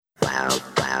Idag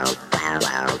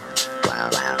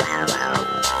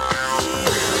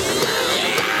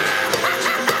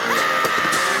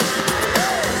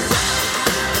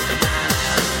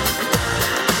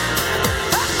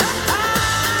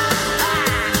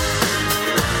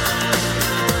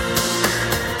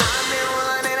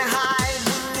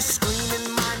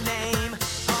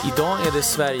är det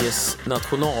Sveriges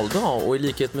nationaldag och i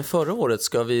likhet med förra året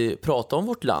ska vi prata om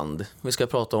vårt land. Vi ska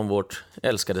prata om vårt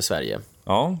älskade Sverige.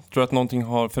 Ja, tror att någonting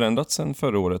har förändrats sedan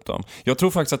förra året då? Jag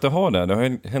tror faktiskt att det har det. Det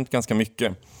har hänt ganska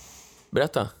mycket.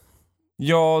 Berätta.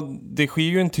 Ja, det sker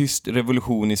ju en tyst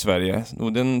revolution i Sverige.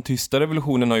 Och den tysta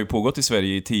revolutionen har ju pågått i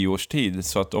Sverige i 10 års tid.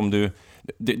 Så att om du...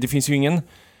 Det finns ju ingen...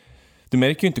 Du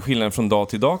märker ju inte skillnaden från dag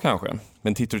till dag kanske.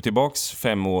 Men tittar du tillbaks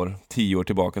 5 år, 10 år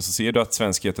tillbaka så ser du att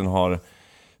svenskheten har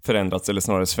förändrats, eller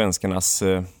snarare svenskarnas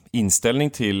inställning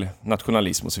till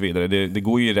nationalism och så vidare. Det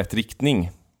går ju i rätt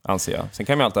riktning, anser jag. Sen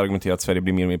kan man alltid argumentera att Sverige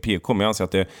blir mer och mer PK, men jag anser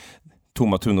att det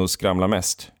tomma tunnor skramlar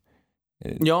mest.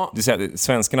 Ja. Det vill säga att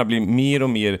svenskarna blir mer och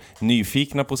mer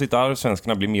nyfikna på sitt arv,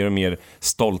 svenskarna blir mer och mer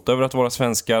stolta över att vara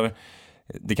svenskar.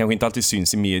 Det kanske inte alltid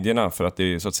syns i medierna för att det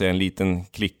är så att säga en liten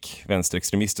klick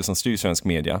vänsterextremister som styr svensk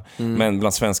media. Men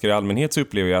bland svenskar i allmänhet så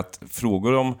upplever jag att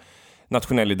frågor om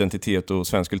nationell identitet och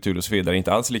svensk kultur och så vidare är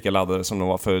inte alls lika laddade som de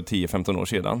var för 10-15 år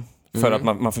sedan. För att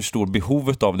man förstår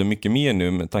behovet av det mycket mer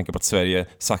nu med tanke på att Sverige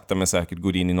sakta men säkert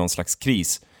går in i någon slags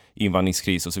kris,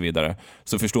 invandringskris och så vidare.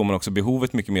 Så förstår man också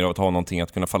behovet mycket mer av att ha någonting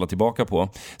att kunna falla tillbaka på.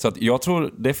 Så att jag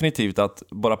tror definitivt att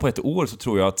bara på ett år så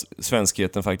tror jag att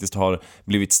svenskheten faktiskt har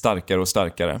blivit starkare och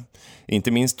starkare.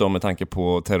 Inte minst då med tanke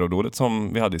på terrordådet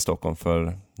som vi hade i Stockholm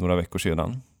för några veckor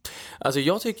sedan. Alltså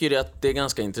jag tycker att det är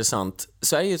ganska intressant.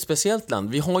 Sverige är ett speciellt land.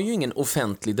 Vi har ju ingen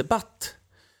offentlig debatt.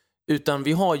 Utan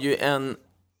vi har ju en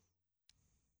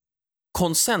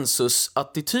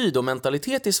konsensusattityd och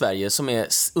mentalitet i Sverige som är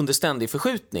under ständig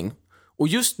förskjutning. Och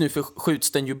just nu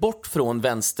förskjuts den ju bort från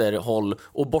vänsterhåll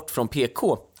och bort från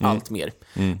PK allt mer.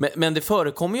 Men det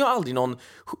förekommer ju aldrig någon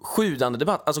sjudande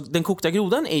debatt. Alltså den kokta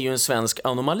grodan är ju en svensk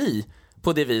anomali.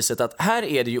 På det viset att här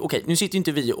är det ju, okej, nu sitter ju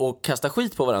inte vi och kastar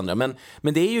skit på varandra,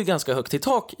 men det är ju ganska högt i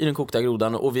tak i den kokta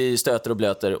grodan och vi stöter och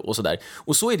blöter och sådär.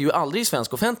 Och så är det ju aldrig i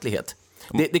svensk offentlighet.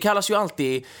 Det kallas ju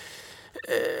alltid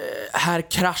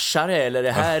här kraschare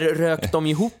eller här rök de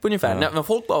ihop ungefär. När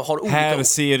folk bara har olika... Här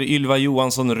ser Ylva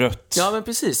Johansson rött. Ja, men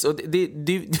precis. Och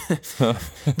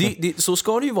så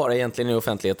ska det ju vara egentligen i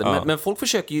offentligheten. Ja. Men folk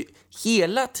försöker ju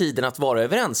hela tiden att vara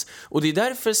överens. Och det är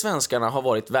därför svenskarna har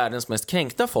varit världens mest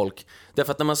kränkta folk.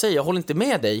 Därför att när man säger jag håller inte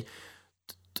med dig,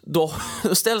 då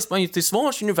ställs man ju till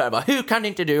svars ungefär. Bara, hur kan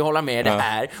inte du hålla med det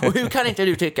här? Och hur kan inte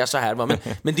du tycka så här? Men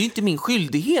det är inte min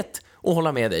skyldighet att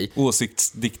hålla med dig.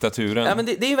 Åsiktsdiktaturen. Ja, men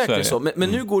det är verkligen så. Men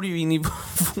nu går det ju in i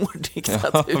vår diktatur.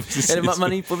 Ja, eller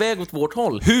man är på väg åt vårt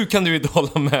håll. Hur kan du inte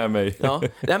hålla med mig? Ja.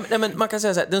 Men man kan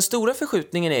säga så här, den stora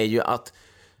förskjutningen är ju att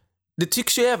det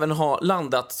tycks ju även ha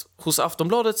landat hos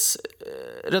Aftonbladets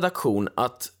redaktion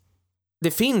att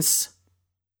det finns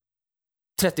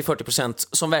 30-40%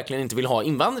 som verkligen inte vill ha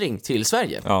invandring till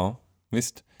Sverige. Ja,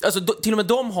 visst. Alltså till och med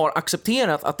de har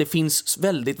accepterat att det finns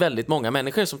väldigt, väldigt många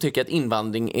människor som tycker att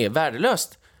invandring är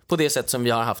värdelöst på det sätt som vi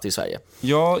har haft i Sverige.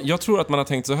 Ja, jag tror att man har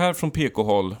tänkt så här från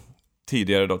PK-håll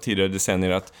tidigare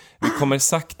decennier att vi kommer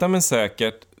sakta men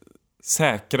säkert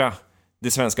säkra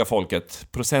det svenska folket.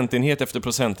 Procentenhet efter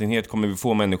procentenhet kommer vi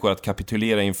få människor att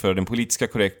kapitulera inför den politiska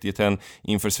korrektheten,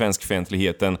 inför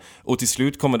svenskfientligheten. Och till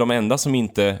slut kommer de enda som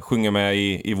inte sjunger med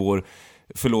i vår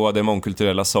förlovade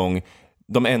mångkulturella sång,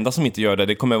 de enda som inte gör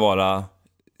det kommer vara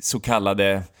så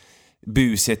kallade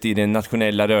buset i den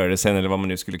nationella rörelsen, eller vad man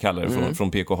nu skulle kalla det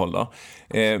från PK-håll då.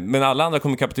 Men alla andra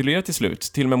kommer kapitulera till slut.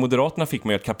 Till och med Moderaterna fick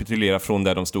man att kapitulera från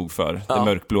där de stod för. Ja. Det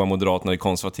mörkblåa Moderaterna, det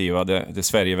konservativa, det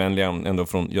Sverigevänliga ändå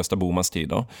från Gösta Bohmans tid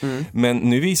då. Men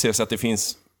nu visar det sig att det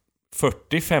finns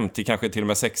 40, 50, kanske till och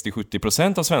med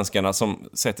 60-70% av svenskarna som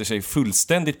sätter sig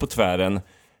fullständigt på tvären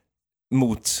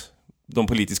mot de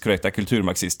politiskt korrekta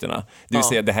kulturmarxisterna. Det vill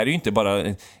säga, det här är ju inte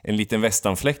bara en liten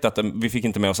västanfläkt att vi fick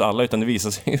inte med oss alla, utan det visar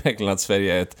sig verkligen att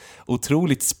Sverige är ett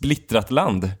otroligt splittrat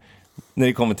land när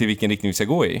det kommer till vilken riktning vi ska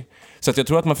gå i. Så att jag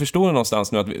tror att man förstår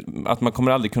någonstans nu att man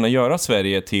kommer aldrig kunna göra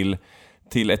Sverige till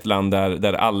ett land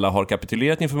där alla har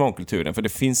kapitulerat inför mångkulturen. För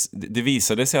det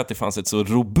visade sig att det fanns ett så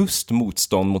robust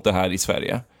motstånd mot det här i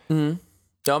Sverige.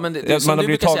 Ja, men det som du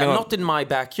brukar säga, not in my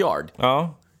backyard.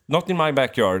 Ja. Not in my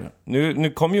backyard.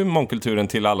 Nu kom ju mångkulturen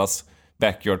till allas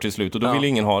backyard till slut och då vill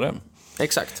ingen ha det.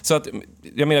 Exakt. Så att,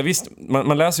 jag menar visst,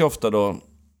 man läser ju ofta då,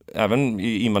 även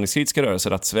i invandringskritiska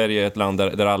rörelser, att Sverige är ett land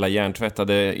där alla är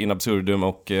hjärntvättade in absurdum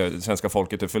och svenska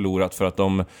folket är förlorat för att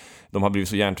de har blivit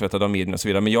så hjärntvättade av medierna och så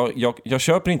vidare. Men jag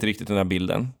köper inte riktigt den här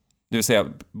bilden. Det vill säga,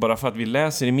 bara för att vi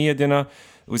läser i medierna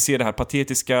och vi ser det här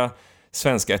patetiska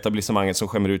svenska etablissemanget som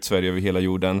skämmer ut Sverige över hela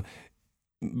jorden.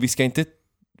 Vi ska inte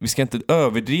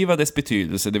överdriva dess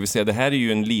betydelse, det vill säga det här är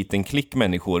ju en liten klick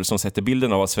människor som sätter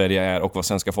bilden av vad Sverige är och vad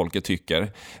svenska folket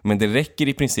tycker. Men det räcker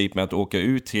i princip med att åka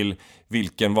ut till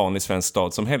vilken vanlig svensk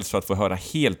stad som helst för att få höra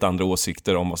helt andra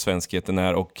åsikter om vad svenskheten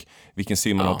är och vilken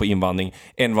syn man har på invandring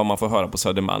än vad man får höra på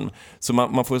Södermalm. Så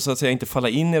man får så att säga inte falla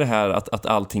in i det här att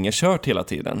allting är kört hela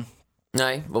tiden.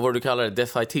 Nej, vad var det du kallar det?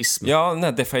 Defaitism? Ja, den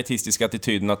här defaitistiska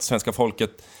attityden att svenska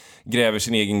folket gräver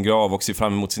sin egen grav och ser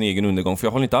fram emot sin egen undergång. För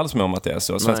jag håller inte alls med om att det är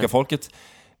så. Svenska folket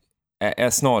är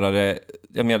snarare...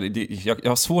 Jag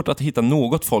har svårt att hitta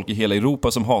något folk i hela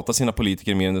Europa som hatar sina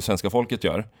politiker mer än det svenska folket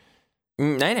gör.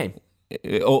 Nej.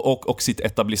 Och sitt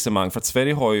etablissemang. För att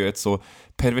Sverige har ju ett så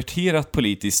perverterat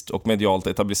politiskt och medialt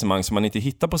etablissemang som man inte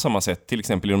hittar på samma sätt, till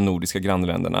exempel i de nordiska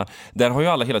grannländerna. Där har ju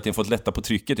alla hela tiden fått lätta på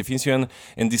trycket. Det finns ju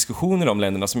en diskussion i de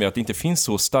länderna som gör att det inte finns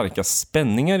så starka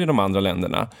spänningar i de andra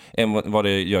länderna än vad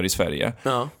det gör i Sverige.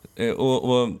 Ja.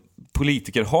 Och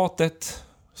politikerhatet,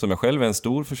 som jag själv är en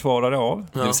stor försvarare av,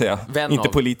 det vill säga inte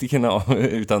politikerna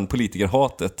utan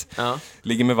politikerhatet,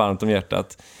 ligger mig varmt om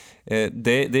hjärtat.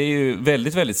 Det är ju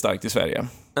väldigt, väldigt starkt i Sverige.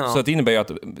 Så det innebär ju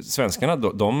att svenskarna,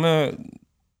 de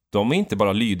är inte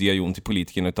bara lydiga till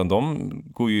politikerna, utan de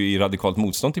går ju i radikalt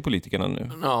motstånd till politikerna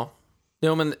nu.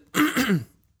 Ja, men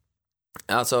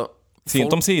alltså...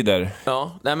 Sent om sidor.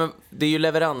 Ja, nej, men det är ju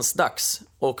leveransdags.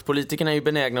 Och politikerna är ju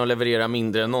benägna att leverera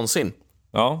mindre än någonsin.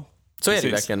 Ja, så är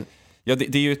det verkligen. Ja,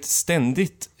 det är ju ett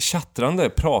ständigt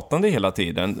pratande hela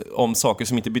tiden om saker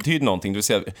som inte betyder någonting. Det vill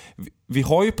säga, vi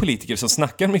har ju politiker som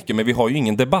snackar mycket, men vi har ju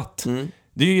ingen debatt.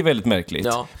 Det är ju väldigt märkligt.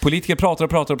 Ja. Politiker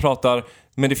pratar,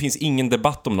 men det finns ingen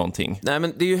debatt om någonting. Nej,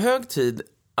 men det är ju hög tid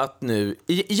att nu...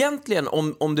 Egentligen,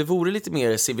 om det vore lite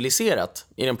mer civiliserat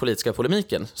i den politiska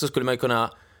polemiken, så skulle man ju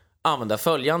kunna använda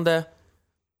följande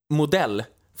modell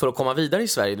för att komma vidare i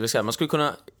Sverige. Det vill säga, man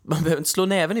behöver inte slå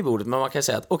näven i bordet, men man kan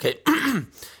säga att okej,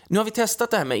 nu har vi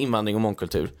testat det här med invandring och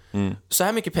mångkultur. Så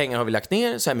här mycket pengar har vi lagt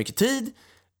ner, så här mycket tid.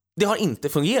 Det har inte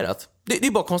fungerat. Det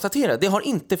är bara att konstatera, det har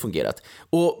inte fungerat.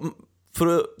 Och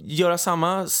för att göra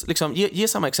ge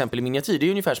samma exempel i miniatyr, det är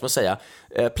ungefär som att säga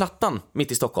Plattan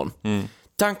mitt i Stockholm.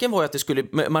 Tanken var ju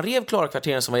att man rev klara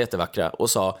kvarteren som var jättevackra och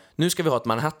sa, nu ska vi ha ett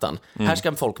Manhattan. Här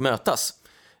ska folk mötas.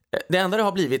 Det enda det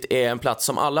har blivit är en plats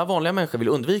som alla vanliga människor vill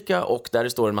undvika, och där det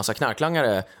står en massa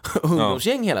knarklangare och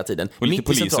ungdomsgäng hela tiden. Och lite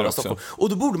poliser också. Och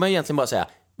då borde man egentligen bara säga,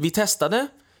 vi testade,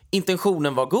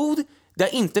 intentionen var god, det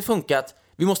har inte funkat,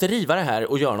 vi måste riva det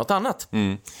här och göra något annat.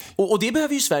 Och det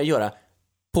behöver ju Sverige göra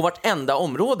på vartenda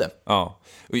område. Ja,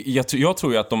 jag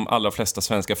tror ju att de allra flesta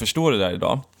svenskar förstår det där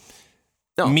idag.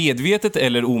 Ja. Medvetet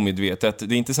eller omedvetet,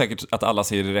 det är inte säkert att alla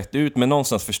ser det rätt ut, men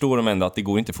någonstans förstår de ändå att det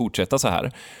går inte fortsätta så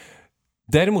här.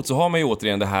 Däremot så har man ju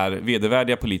återigen det här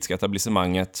vedervärdiga politiska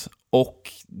etablissemanget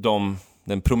och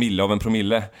den promille av en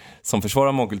promille som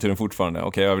försvarar mångkulturen fortfarande.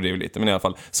 Okej, jag överdriver lite, men i alla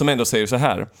fall. Som ändå säger så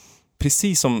här.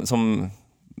 Precis som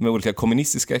med olika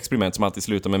kommunistiska experiment som alltid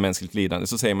slutar med mänskligt lidande,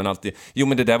 så säger man alltid, jo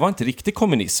men det där var inte riktig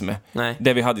kommunism. Nej.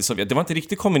 Det vi hade i Sovjet. Det var inte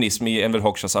riktig kommunism i Enver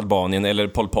Hoxhas Albanien eller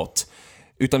Pol Pot.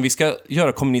 Utan vi ska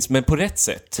göra kommunismen på rätt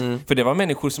sätt. För det var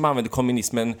människor som använde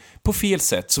kommunismen på fel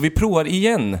sätt. Så vi provar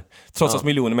igen, trots att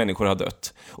miljoner människor har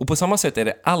dött. Och på samma sätt är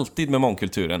det alltid med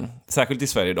mångkulturen. Särskilt i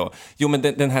Sverige då. Jo, men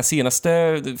den här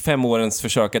senaste 5 årens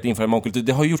försök att införa mångkultur,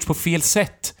 det har gjorts på fel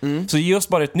sätt. Så ge oss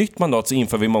bara ett nytt mandat, så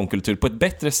inför vi mångkultur på ett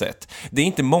bättre sätt. Det är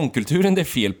inte mångkulturen det är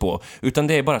fel på, utan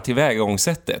det är bara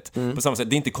tillvägagångssättet. På samma sätt,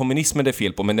 det är inte kommunismen det är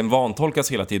fel på, men den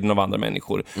vantolkas hela tiden av andra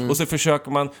människor. Och så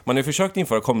försöker man har ju försökt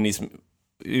införa kommunism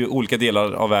i olika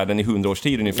delar av världen i 100 års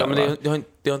tid ungefär. Ja, men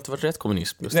det har inte varit rätt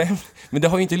kommunism just. Nej, men det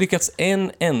har ju inte lyckats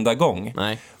en enda gång.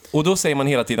 Nej. Och då säger man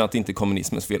hela tiden att det inte är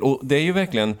kommunismens fel. Och det är ju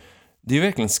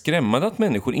verkligen skrämmande att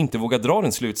människor inte vågar dra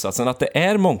den slutsatsen att det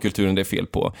är mångkulturen det är fel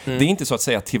på. Det är inte så att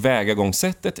säga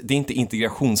tillvägagångssättet, det är inte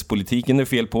integrationspolitiken det är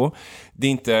fel på, det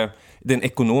är inte den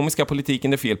ekonomiska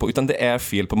politiken det är fel på, utan det är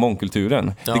fel på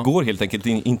mångkulturen. Ja. Det går helt enkelt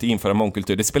inte införa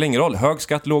mångkultur. Det spelar ingen roll. Hög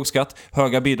skatt, låg skatt,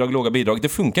 höga bidrag, låga bidrag. Det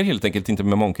funkar helt enkelt inte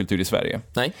med mångkultur i Sverige.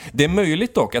 Nej. Det är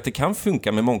möjligt dock att det kan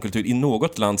funka med mångkultur i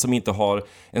något land som inte har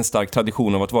en stark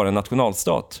tradition av att vara en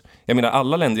nationalstat. Jag menar,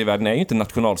 alla länder i världen är ju inte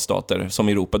nationalstater som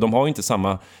Europa. De har ju inte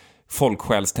samma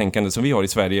folksjälstänkande som vi har i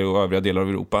Sverige och övriga delar av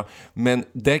Europa. Men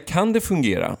där kan det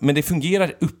fungera. Men det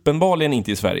fungerar uppenbarligen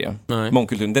inte i Sverige. Nej.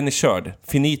 Mångkulturen, den är körd.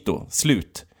 Finito.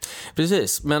 Slut.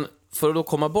 Precis, men för att då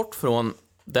komma bort från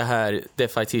det här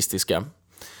defaitistiska,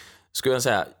 skulle jag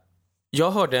säga,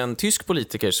 jag hörde en tysk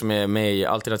politiker som är med i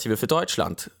Alternative für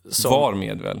Deutschland. Som... Var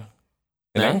med väl?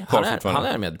 Nej, han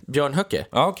är med. Björn Höcke.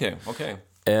 Ja, okej.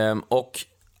 Och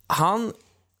han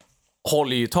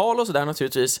håller ju tal och sådär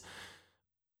naturligtvis.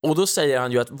 Och då säger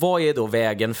han ju att vad är då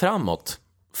vägen framåt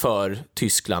för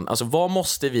Tyskland? Alltså vad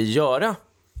måste vi göra?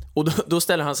 Och då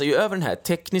ställer han sig ju över den här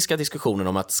tekniska diskussionen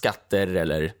om att skatter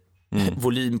eller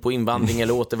volym på invandring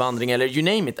eller återvandring eller you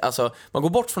name it. Alltså man går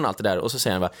bort från allt det där och så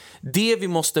säger han det vi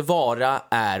måste vara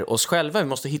är oss själva. Vi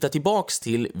måste hitta tillbaks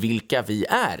till vilka vi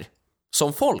är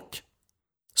som folk,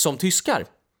 som tyskar.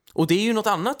 Och det är ju något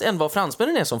annat än vad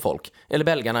fransmännen är som folk. Eller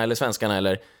belgarna eller svenskarna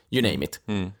eller you name it.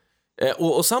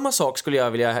 Och samma sak skulle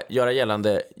jag vilja göra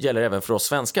gäller även för oss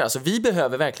svenskar. Alltså vi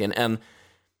behöver verkligen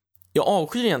jag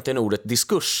avskyr egentligen ordet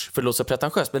diskurs för det låter så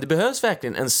pretentiöst, men det behövs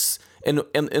verkligen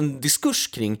en diskurs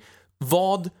kring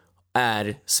vad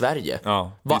är Sverige?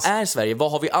 Vad är Sverige?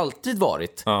 Vad har vi alltid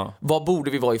varit? Vad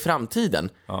borde vi vara i framtiden?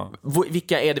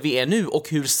 Vilka är det vi är nu och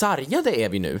hur sargade är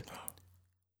vi nu?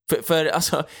 För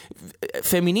alltså,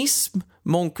 feminism,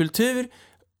 mångkultur,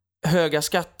 höga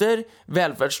skatter,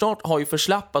 välfärdsstat har ju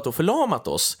förslappat och förlamat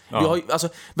oss.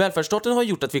 Välfärdsstaten har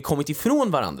gjort att vi kommit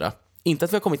ifrån varandra. Inte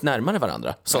att vi har kommit närmare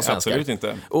varandra som svenskar. Absolut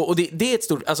inte. Och det är ett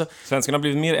stort... Alltså, svenskarna har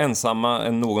blivit mer ensamma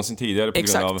än någonsin tidigare på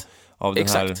grund av den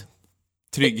här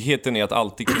tryggheten i att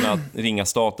alltid kunna ringa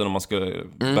staten om man skulle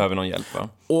behöva någon hjälp. Va?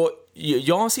 Och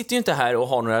jag sitter ju inte här och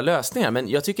har några lösningar, men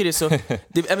jag tycker det är så...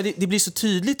 det blir så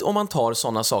tydligt om man tar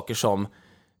sådana saker som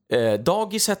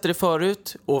dagis hette det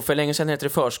förut och för länge sedan hette det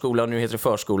förskola och nu heter det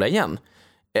förskola igen.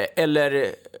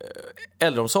 Eller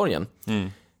äldreomsorgen.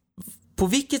 På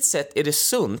vilket sätt är det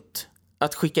sunt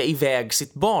att skicka iväg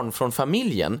sitt barn från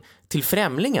familjen till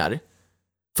främlingar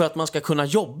för att man ska kunna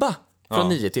jobba från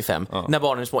 9 till 5 när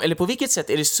barnen är små? Eller på vilket sätt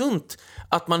är det sunt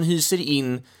att man hyser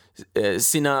in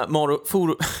sina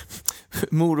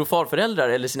mor- och farföräldrar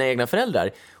eller sina egna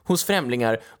föräldrar hos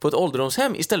främlingar på ett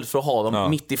ålderdomshem istället för att ha dem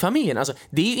mitt i familjen? Alltså,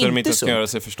 det är ju inte sunt. De inte ska göra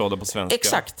sig förstådda på svenska.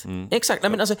 Exakt.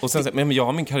 Nej, men alltså, och sen, men jag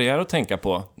har min karriär att tänka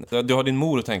på. Du har din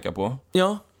mor att tänka på.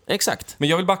 Ja, exakt. Men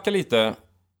jag vill backa lite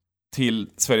till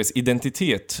Sveriges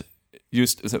identitet.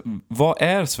 Just, vad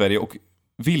är Sverige och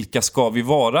vilka ska vi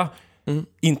vara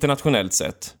internationellt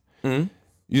sett?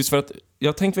 Just för att jag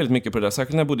har tänkt väldigt mycket på det där,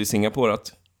 särskilt när jag bodde i Singapore,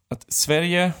 att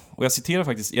Sverige, och jag citerar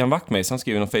faktiskt Ian Wachtmeister, han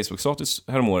skrev i någon Facebook-status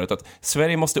häromåret att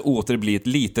Sverige måste åter bli ett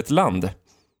litet land.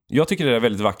 Jag tycker det är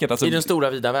väldigt vackert. Alltså, i den stora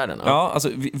vida världen. Ja, alltså,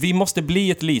 vi måste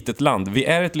bli ett litet land. Vi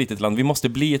är ett litet land. Vi måste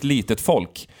bli ett litet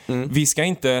folk. Vi ska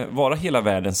inte vara hela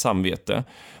världens samvete.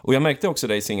 Och jag märkte också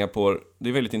det i Singapore. Det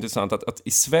är väldigt intressant att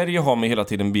i Sverige har man hela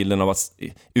tiden bilden av att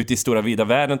ute i stora vida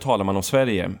världen talar man om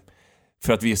Sverige.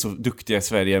 För att vi är så duktiga i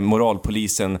Sverige.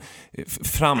 Moralpolisen,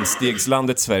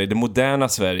 framstegslandet Sverige, det moderna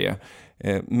Sverige.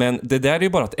 Men det där är ju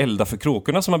bara att elda för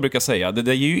kråkorna som man brukar säga. Det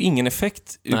där ger ju ingen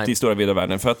effekt ute i stora vida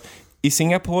världen. För att i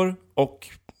Singapore och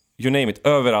you name it,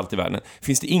 överallt i världen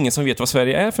finns det ingen som vet vad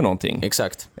Sverige är för någonting.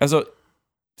 Exakt. Alltså,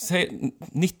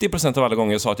 90% av alla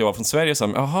gånger jag sa att jag var från Sverige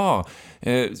så jaha,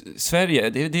 Sverige,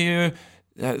 det är ju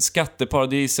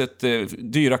skatteparadiset,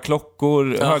 dyra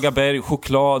klockor, höga berg,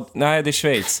 choklad. Nej, det är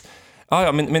Schweiz.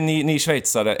 Ja, men ni är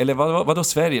schweizare. Eller vadå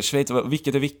Sverige? Schweiz,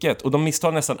 vilket är vilket? Och de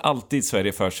misstar nästan alltid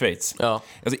Sverige för Schweiz. Ja.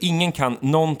 Alltså, ingen kan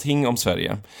någonting om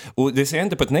Sverige. Och det säger jag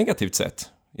inte på ett negativt sätt.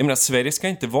 Jag menar, Sverige ska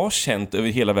inte vara känt över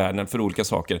hela världen för olika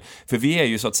saker. För vi är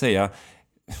ju så att säga...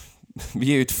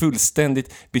 Vi är ju ett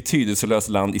fullständigt betydelselöst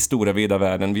land i stora vida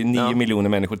världen. Vi är 9 miljoner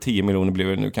människor, 10 miljoner blir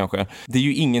det nu kanske. Det är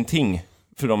ju ingenting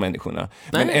för de människorna.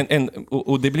 Men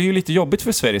och det blir ju lite jobbigt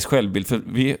för Sveriges självbild. För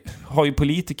vi har ju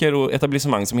politiker och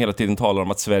etablissemang som hela tiden talar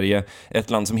om att Sverige är ett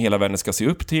land som hela världen ska se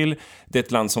upp till. Det är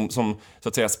ett land som så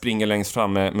att säga springer längst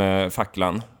fram med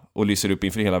facklan och lyser upp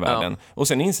inför hela världen. Och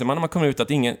sen inser man när man kommer ut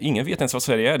att ingen vet ens vad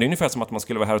Sverige är. Det är ungefär som att man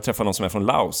skulle vara här och träffa någon som är från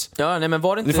Laos. Ja, nej, men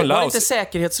var det inte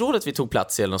säkerhetsrådet vi tog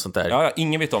plats i eller något sånt där? Ja,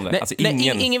 ingen vet om det.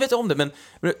 Nej, ingen vet om det, men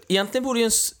egentligen borde ju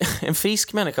en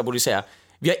frisk människa borde säga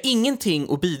vi har ingenting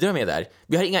att bidra med där.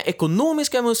 Vi har inga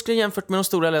ekonomiska muskler jämfört med de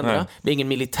stora länderna. Nej. Vi har ingen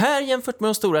militär jämfört med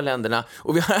de stora länderna.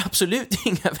 Och vi har absolut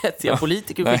inga vettiga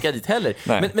politiker att skicka dit heller.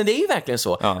 Men det är ju verkligen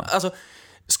så. Ja. Alltså,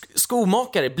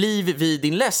 skomakare, bliv vid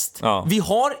din läst. Ja. Vi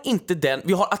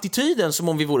har attityden som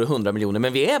om vi vore 100 miljoner,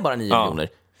 men vi är bara 9 miljoner.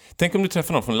 Tänk om du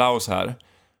träffar någon från Laos här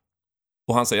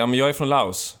och han säger, ja men jag är från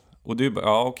Laos. Och du,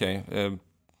 okej.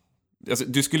 Alltså,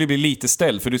 du skulle bli lite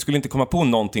ställd, för du skulle inte komma på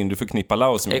någonting du förknippar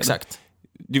Laos med. Exakt.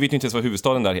 Du vet ju inte ens vad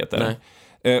huvudstaden där heter.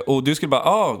 Och du skulle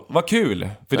bara, vad kul.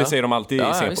 För det säger de alltid i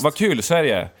Singapore. Vad kul,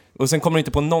 Sverige. Och sen kommer du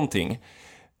inte på någonting.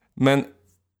 Men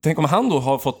tänk om han då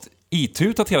har fått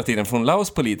itutat hela tiden från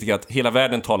Laos politiker att hela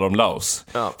världen talar om Laos.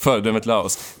 Föredömet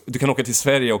Laos. Du kan åka till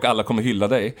Sverige och alla kommer hylla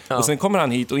dig. Och sen kommer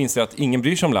han hit och inser att ingen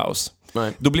bryr sig om Laos.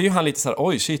 Nej. Då blir ju han lite så här,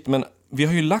 oj shit, men vi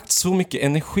har ju lagt så mycket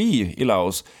energi i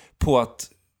Laos på att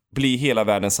bli hela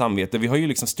världens samvete. Vi har ju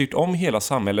liksom styrt om hela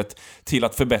samhället till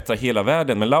att förbättra hela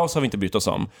världen, men Laos har vi inte brytt oss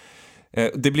om.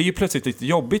 Det blir ju plötsligt lite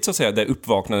jobbigt så att säga, det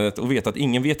uppvaknandet och veta att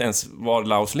ingen vet ens var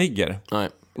Laos ligger. Nej.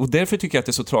 Och därför tycker jag att det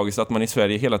är så tragiskt att man i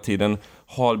Sverige hela tiden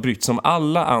har brytt sig om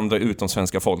alla andra utom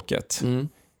svenska folket.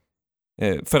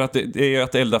 För att det är ju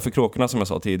att elda för kråkorna som jag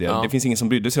sa tidigare. Det finns ingen som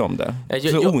brydde sig om det.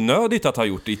 Så onödigt att ha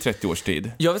gjort det i 30 års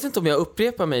tid. Jag vet inte om jag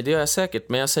upprepar mig, det gör jag säkert,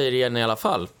 men jag säger det igen i alla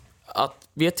fall. Att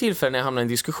vid ett tillfälle när jag hamnade i en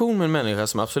diskussion med en människa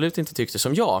som absolut inte tyckte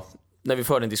som jag, när vi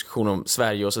förde en diskussion om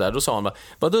Sverige och sådär, då sa han bara,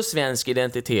 vadå svensk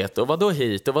identitet och vadå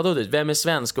hit och vadå dit, vem är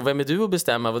svensk och vem är du att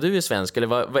bestämma vad du är svensk, eller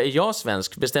vad är jag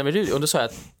svensk, bestämmer du? Och då sa jag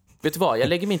att, vet du vad, jag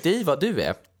lägger mig inte i vad du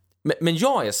är, men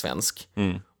jag är svensk.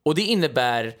 Och det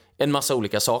innebär en massa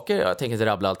olika saker, jag tänker inte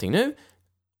rabbla allting nu.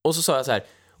 Och så sa jag så här,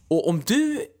 och om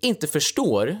du inte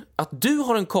förstår att du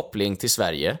har en koppling till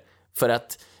Sverige för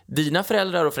att dina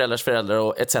föräldrar och föräldrars föräldrar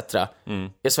och etc.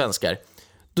 är svenskar,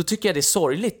 då tycker jag det är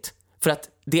sorgligt. För att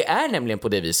det är nämligen på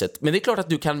det viset. Men det är klart att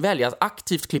du kan välja att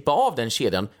aktivt klippa av den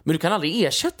kedjan, men du kan aldrig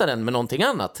ersätta den med någonting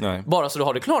annat. Nej. Bara så du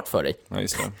har det klart för dig. Ja,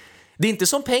 just det. Det är inte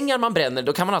som pengar man bränner,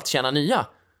 då kan man alltid tjäna nya,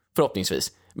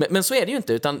 förhoppningsvis. Men så är det ju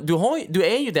inte, utan du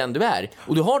är ju den du är.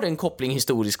 Och du har den koppling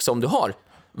historisk som du har.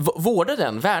 Vårda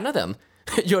den, värna den.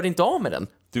 Gör inte av med den.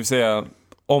 Du vill säga,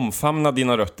 omfamna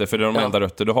dina rötter, för det är de enda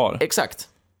rötter du har. Exakt.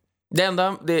 Det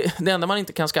enda man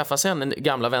inte kan skaffa sen är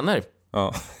gamla vänner.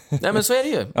 Ja. Nej, men så är det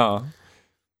ju. Ja.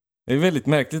 Det är väldigt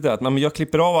märkligt att jag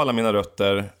klipper av alla mina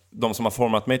rötter, de som har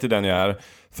format mig till den jag är,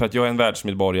 för att jag är en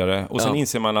världsmedborgare. Och sen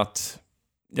inser man att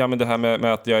men det här med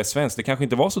att jag är svensk, det kanske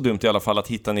inte var så dumt i alla fall att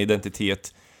hitta en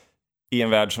identitet i en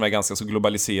värld som är ganska så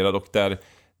globaliserad och där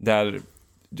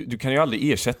du kan ju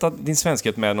aldrig ersätta din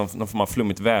svenskhet med någon form av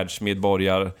flummigt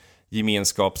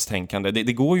världsmedborgargemenskapstänkande.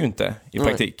 Det går ju inte i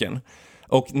praktiken.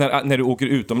 Och när du åker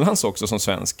utomlands också som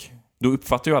svensk, då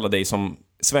uppfattar ju alla dig som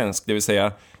svensk, det vill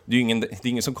säga det är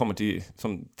ingen som kommer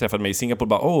som träffade mig i Singapore och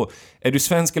bara, är du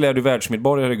svensk eller är du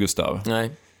världsmedborgare, Gustav?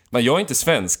 Nej. Men jag är inte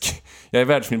svensk, jag är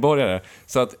världsmedborgare.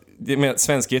 Så att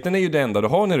svenskheten är ju det enda du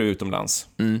har när du är utomlands.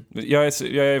 Jag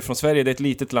är från Sverige, det är ett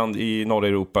litet land i norra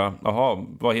Europa. Jaha,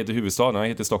 vad heter huvudstaden? Jag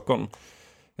heter Stockholm.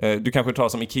 Du kanske tar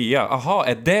som Ikea. Jaha,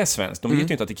 är det svenskt? De vet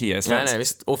ju inte att Ikea är svenskt. Nej,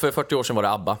 visst. Och för 40 år sedan var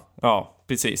det ABBA. Ja,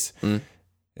 precis.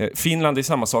 Finland är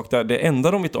samma sak där. Det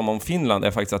enda de vet om Finland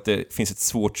är faktiskt att det finns ett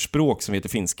svårt språk som heter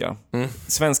finska.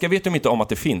 Svenska vet de inte om att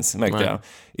det finns, märkte jag.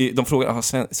 De frågar,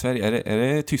 Sverige, är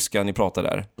det tyska ni pratar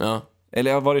där? Ja.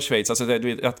 Eller var det Schweiz? Alltså,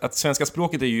 att svenska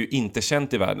språket är ju inte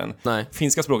känt i världen. Nej.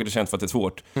 Finska språket är känt för att det är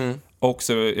svårt. Och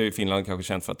så är Finland kanske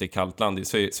känt för att det är kallt land.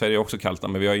 Sverige är också kallt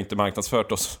land, men vi har ju inte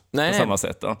marknadsfört oss på samma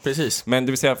sätt. Då. Precis. Men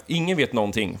det vill säga att ingen vet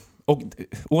någonting. Och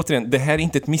återigen, det här är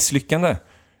inte ett misslyckande.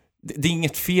 Det är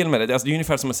inget fel med det. Alltså, det är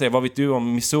ungefär som att säga, vad vet du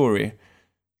om Missouri?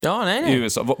 Ja, nej. I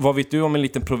USA. Vad vet du om en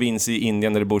liten provins i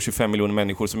Indien där det bor 25 miljoner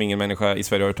människor som ingen människa i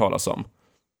Sverige har hört talas om?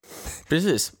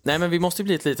 Precis. Nej, men vi måste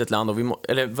bli ett litet land och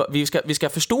vi ska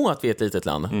förstå att vi är ett litet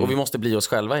land och vi måste bli oss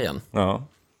själva igen. Ja.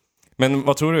 Men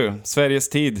vad tror du? Sveriges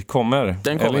tid kommer?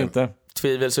 Den kommer. Eller inte?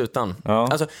 Tvivelsutan. Ja.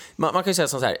 Alltså, man kan ju säga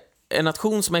så här, en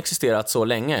nation som existerat så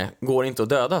länge går inte att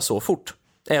döda så fort.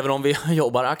 Även om vi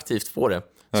jobbar aktivt på det.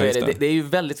 Så det är ju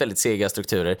väldigt, väldigt sega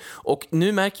strukturer. Och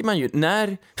nu märker man ju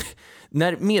när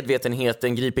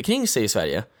medvetenheten griper kring sig i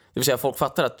Sverige, det vill säga folk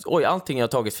fattar att allting jag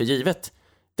har tagit för givet,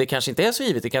 det kanske inte är så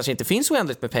givet, det kanske inte finns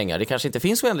oändligt med pengar, det kanske inte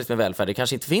finns oändligt med välfärd, det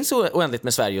kanske inte finns oändligt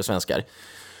med Sverige och svenskar.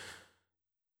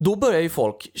 Då börjar ju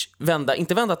folk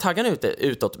inte vända taggarna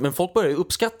utåt, men folk börjar ju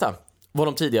uppskatta vad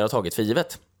de tidigare har tagit för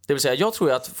givet. Det vill säga, jag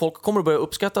tror att folk kommer att börja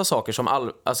uppskatta saker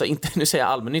som alltså inte nu säger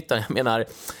jag allmännyttan, jag menar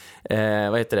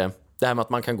vad heter det? Det här med att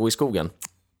man kan gå i skogen.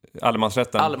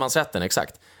 Allemansrätten,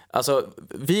 exakt. Alltså,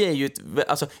 vi är ju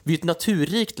ett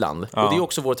naturrikt land. Ja. Och det är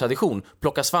också vår tradition.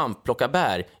 Plocka svamp, plocka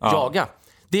bär, jaga.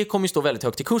 Det kommer ju stå väldigt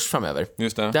högt i kurs framöver.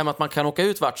 Just det. Det här med att man kan åka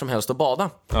ut vart som helst och bada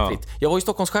fritt. Jag var i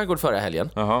Stockholms skärgård förra helgen.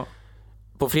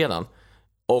 På fredagen.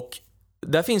 Och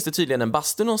där finst det tydligen en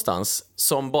bastu någonstans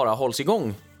som bara hålls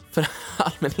igång för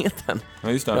allmänheten.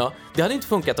 Ja, just det. Ja, det hade inte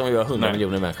funkat om vi var 100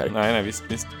 miljoner människor. Nej, visst.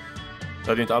 Det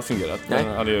hade ju inte alls fungerat.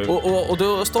 Nej. Och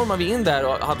då stormade vi in där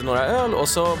och hade några öl och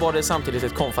så var det samtidigt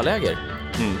ett konfaläger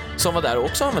som var där och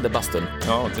också använde bastun.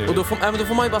 Ja, och då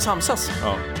får man ju bara samsas.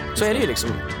 Ja, så är det ju liksom.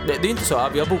 Det är inte så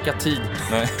att vi har bokat tid.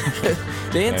 Nej.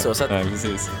 Det är inte så. Nej,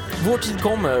 precis. Vår tid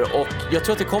kommer och jag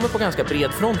tror att det kommer på ganska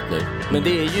bred front nu. Men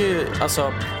det är ju,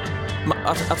 alltså,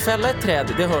 att fälla ett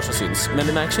träd, det hörs och syns. Men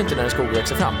det märks ju inte när en skog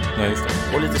växer fram. Nej, just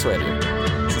det. Och lite så är det ju.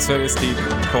 Så Sveriges tid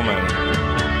kommer.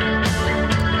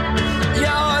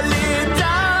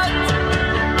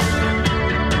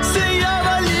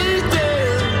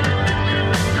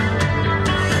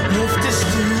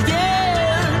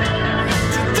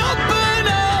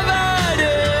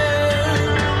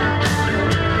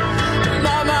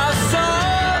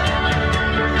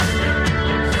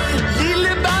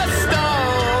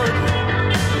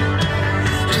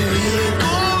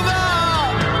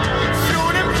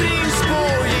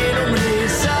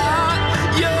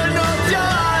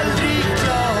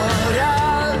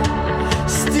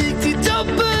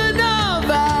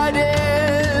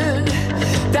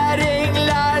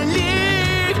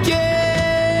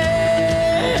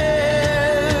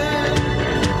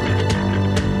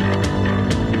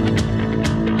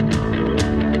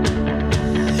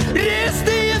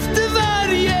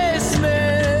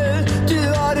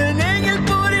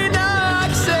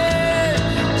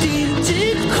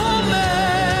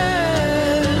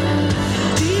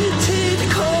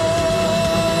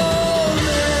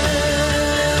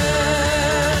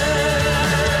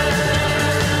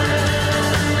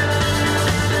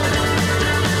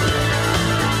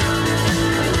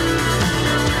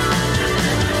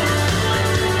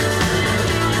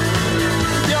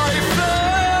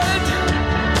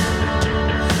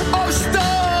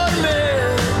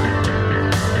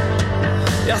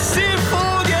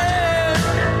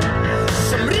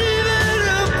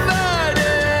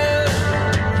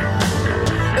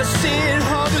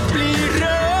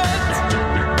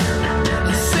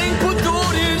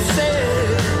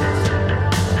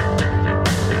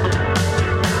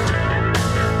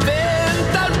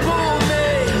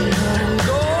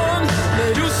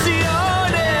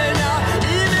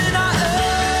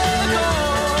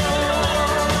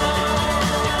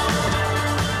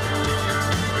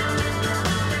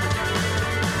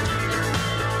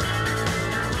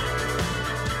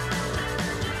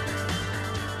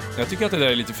 Jag tycker att det där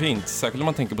är lite fint, särskilt om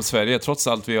man tänker på Sverige. Trots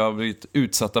allt vi har blivit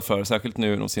utsatta för, särskilt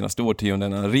nu de senaste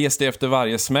årtiondena. Res dig efter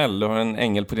varje smäll, du har en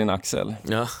ängel på din axel.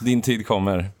 Ja. Din tid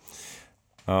kommer.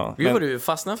 Ja, Gud vad du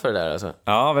fastnar för det där alltså.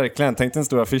 Ja, verkligen. Tänk dig en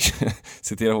stor affisch.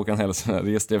 Citera Håkan Hellström.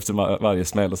 Res dig efter varje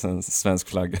smäll och sen svensk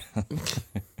flagga.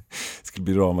 Det skulle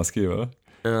bli ramaskri, va?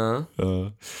 Ja.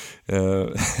 Men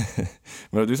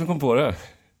det var du som kom på det.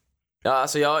 Ja,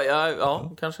 alltså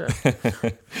ja, kanske.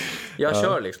 Jag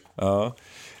kör liksom. Ja.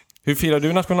 Hur firar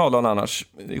du nationaldagen annars?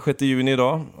 Det är 6 juni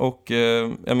idag och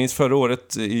jag minns förra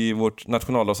året i vårt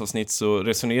nationaldagsavsnitt så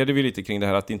resonerade vi lite kring det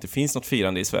här att det inte finns något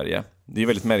firande i Sverige. Det är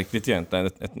väldigt märkligt egentligen.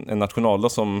 En nationaldag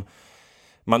som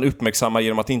man uppmärksammar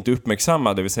genom att inte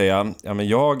uppmärksamma, det vill säga men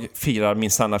jag firar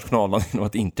min sanna nationaldag genom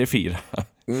att inte fira.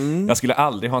 Jag skulle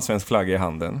aldrig ha en svensk flagga i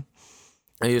handen.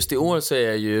 Just i år så är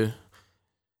jag ju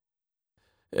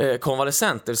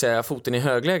konvalescent, det vill säga foten i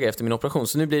högläge efter min operation,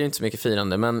 så nu blir det inte så mycket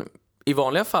firande, men i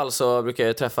vanliga fall så brukar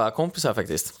jag träffa kompisar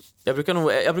faktiskt. Jag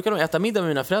brukar nog äta middag med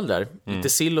mina föräldrar, lite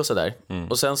sill och sådär,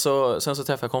 och sen så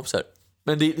träffar jag kompisar.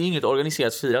 Men det är inget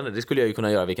organiserat firande, det skulle jag ju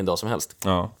kunna göra vilken dag som helst.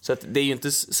 Ja. Så att det är ju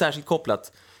inte särskilt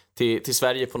kopplat till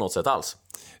Sverige på något sätt alls.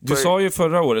 Du sa ju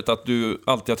förra året att du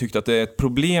alltid har tyckt att det är ett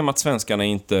problem att svenskarna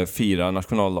inte firar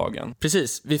nationaldagen.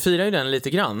 Precis, vi firar ju den lite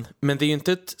grann, men det är ju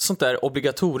inte ett sånt där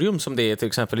obligatorium som det är till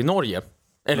exempel i Norge.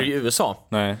 Eller i USA.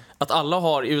 Nej. Att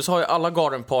i USA har ju alla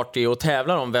garden party och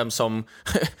tävlar om vem som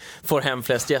får hem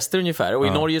flest gäster ungefär. Och i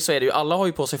Norge så är det ju, alla har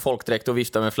ju på sig folkdräkt och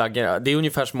viftar med flaggor. Det är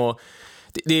ungefär som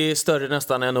det är större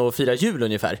nästan än att fira jul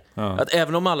ungefär. Att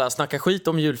även om alla snackar skit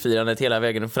om julfirandet hela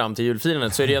vägen fram till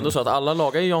julfirandet, så är det ändå så att alla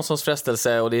lagar ju Janssons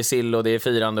frestelse, och det är sill och det är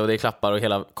firande och det är klappar och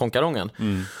hela konkarongen.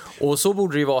 Och så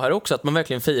borde det ju vara här också, att man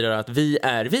verkligen firar att vi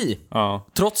är vi.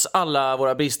 Trots alla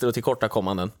våra brister och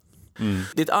tillkortakommanden.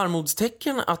 Det är ett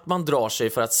armodstecken att man drar sig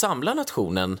för att samla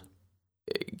nationen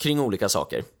kring olika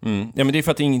saker. Ja, men det är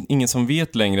för att det är ingen som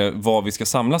vet längre vad vi ska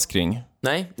samlas kring.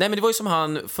 Nej, men det var ju som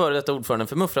han, före detta ordföranden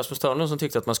för MUF, Rasmus Törnlund, som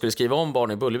tyckte att man skulle skriva om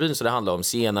Barn i Bullerbyn så det handlade om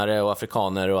zigenare och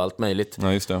afrikaner och allt möjligt.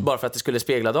 Ja, just det. Bara för att det skulle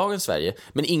spegla dagens Sverige.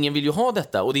 Men ingen vill ju ha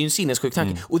detta, och det är ju en sinnessjuk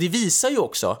tanke. Och det visar ju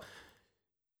också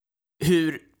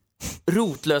hur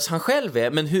rotlös han själv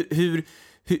är, men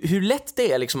hur lätt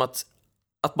det är liksom att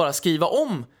bara skriva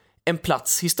om en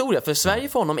plats historia. För Sverige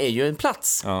för honom är ju en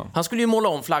plats. Han skulle ju måla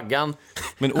om flaggan.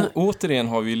 Men återigen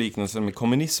har vi ju liknelsen med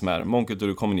kommunism här. Mångkultur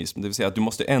och kommunism. Det vill säga att du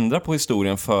måste ändra på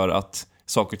historien för att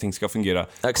saker och ting ska fungera.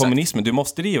 Exakt. Kommunismen, du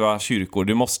måste riva kyrkor.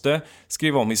 Du måste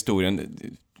skriva om historien.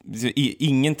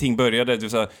 Ingenting började, det vill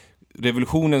säga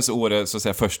revolutionens år, så att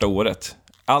säga första året.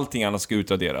 Allting annat ska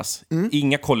utraderas.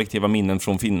 Inga kollektiva minnen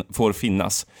får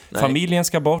finnas. Nej. Familjen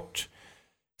ska bort.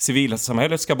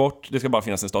 Civilsamhället ska bort, det ska bara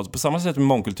finnas en stat. På samma sätt med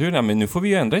mångkulturen, men nu får vi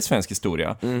ju ändra i svensk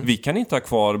historia. Vi kan inte ha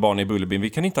kvar Barn i Bullerbyn, vi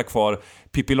kan inte ha kvar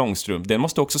Pippi Långstrump. Den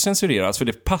måste också censureras, för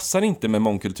det passar inte med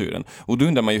mångkulturen. Och då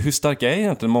undrar man ju, hur stark är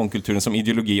egentligen mångkulturen som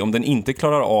ideologi om den inte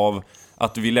klarar av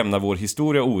att vi lämnar vår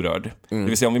historia orörd? Det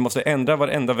vill säga, om vi måste ändra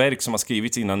varenda verk som har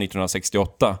skrivits innan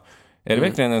 1968. Är det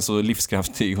verkligen en så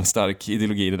livskraftig och stark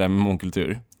ideologi, det där med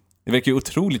mångkultur? Det verkar ju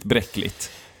otroligt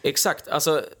bräckligt. Exakt,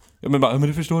 alltså... Ja, men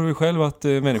du förstår väl själv att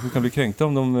människor kan bli kränkta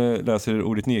om de läser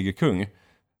ordet negerkung.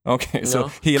 Okej,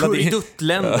 så hela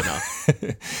Kurdutländerna.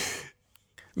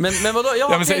 men vadå?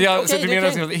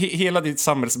 Hela ditt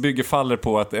samhällsbygge faller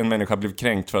på att en människa blev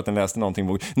kränkt för att den läste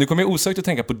någonting. Nu kommer jag osökt att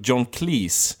tänka på John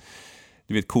Cleese.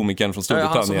 Du vet, komikern från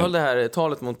Storbritannien. Han som höll det här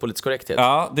talet mot politisk korrekthet.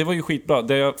 Ja, det var ju skitbra.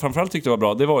 Det jag framförallt tyckte var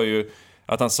bra, det var ju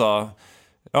att han sa...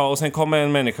 Ja, och sen kommer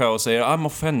en människa och säger I'm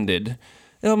offended.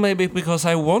 Yeah, maybe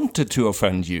because I wanted to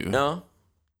offend you. Ja.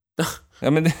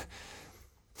 Ja, men...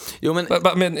 Jo,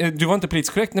 men du var inte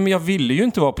politiskt korrekt. Nej, men jag ville ju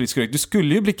inte vara politiskt korrekt. Du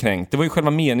skulle ju bli kränkt. Det var ju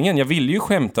själva meningen. Jag ville ju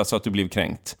skämta så att du blev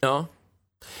kränkt. Ja.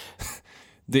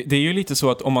 Det är ju lite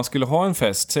så att om man skulle ha en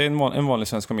fest, säg en vanlig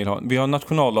svensk familj har, vi har en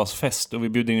nationaldagsfest och vi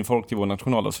bjuder in folk till vår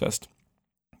nationaldagsfest.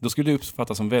 Då skulle det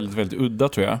uppfattas som väldigt, väldigt udda,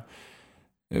 tror jag.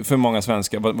 För många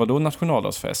svenskar. Vadå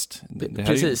nationaldagsfest? Det här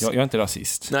precis. Jag är inte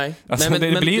rasist. Nej. Alltså, Nej,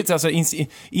 det blir lite alltså,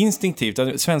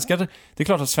 instinktivt. Svenskar, det är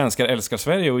klart att svenskar älskar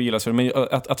Sverige och gillar Sverige, men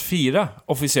att fira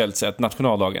officiellt sett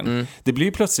nationaldagen, det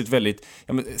blir plötsligt väldigt...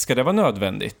 Ja, men ska det vara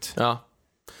nödvändigt? Ja.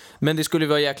 Men det skulle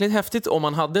vara jäkligt häftigt om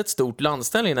man hade ett stort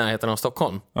landställe i närheten av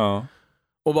Stockholm. Ja.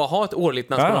 Och bara ha ett årligt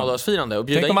nationaldagsfirande och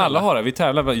bjuda. Tänk om alla har det, vi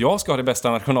tävlar, jag ska ha det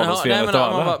bästa nationaldagsfirandet av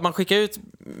alla.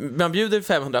 Man bjuder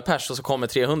 500 pers och så kommer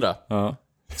 300. Ja.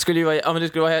 Det skulle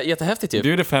vara jättehäftigt ju.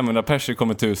 Du är 500 pers, det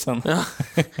kommer 1000. Ja,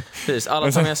 precis.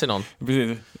 Alla tar med sig någon.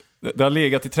 Precis. Det har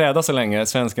legat i träda så länge,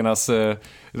 svenskarnas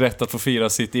rätt att få fira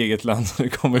sitt eget land. Det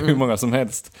kommer hur många som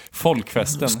helst.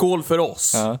 Folkfesten. Skål för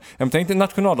oss. Ja. Jag tänkte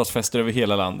nationaldagsfester över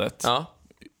hela landet. Ja.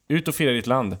 Ut och fira ditt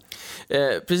land.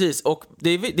 Precis, och det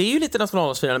är ju lite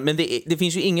nationaldagsfirande, men det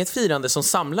finns ju inget firande som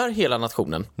samlar hela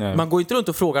nationen. Nej. Man går inte runt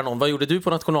och frågar någon, vad gjorde du på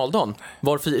nationaldagen?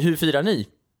 Hur firar ni?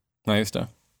 Nej, just det.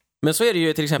 Men så är det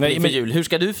ju till exempel inför jul. Hur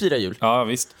ska du fira jul? Ja,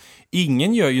 visst.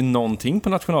 Ingen gör ju någonting på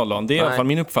nationaldagen. Det är i alla fall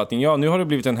min uppfattning. Ja, nu har det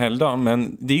blivit en helgdag,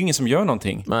 men det är ingen som gör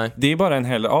någonting. Nej. Det är bara en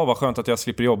helgdag. Vad skönt att jag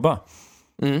slipper jobba.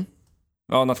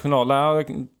 Ja, nationaldag...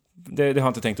 Det har jag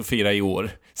inte tänkt att fira i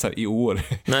år. Så här, i år.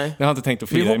 Nej. Det har jag inte tänkt att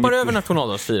fira. Vi hoppar över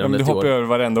nationaldagsfirandet i år. Du hoppar över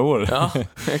varenda år. Ja,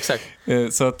 exakt.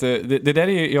 Så att det där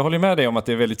är, jag håller med dig om att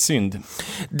det är väldigt synd.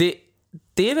 Det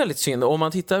är väldigt synd. Om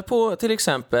man tittar på till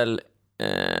exempel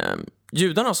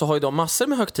judarna, så har ju de massor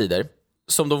med högtider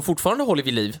som de fortfarande håller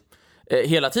vid liv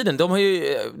hela tiden. De har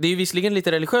ju, det är ju visserligen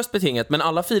lite religiöst betingat, men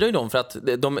alla firar ju dem för att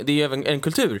det är ju även en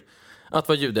kultur att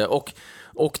vara jude. Och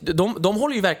de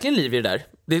håller ju verkligen liv i det där.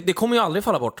 Det kommer ju aldrig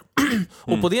falla bort.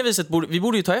 Och på det viset vi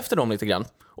borde ju ta efter dem lite grann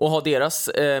och ha deras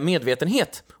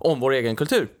medvetenhet om vår egen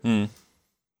kultur.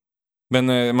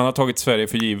 Men man har tagit Sverige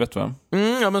för givet, va?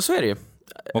 Ja, men så är det ju.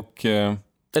 Och...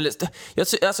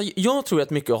 Jag tror att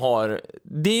mycket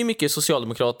det är mycket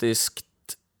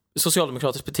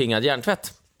socialdemokratiskt betingad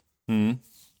hjärntvätt.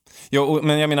 Ja,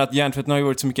 men jag menar att hjärntvätten har ju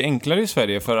varit så mycket enklare i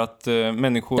Sverige för att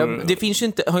människor... Det finns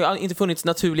ju har ju inte funnits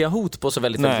naturliga hot på så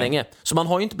väldigt länge. Så man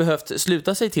har ju inte behövt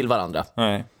sluta sig till varandra.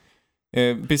 Nej.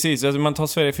 Precis, alltså man tar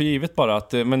Sverige för givet bara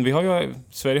att... Men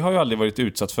Sverige har ju aldrig varit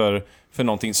utsatt för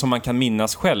någonting som man kan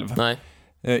minnas själv. Nej.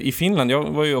 I Finland, jag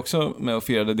var ju också med och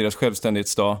firade deras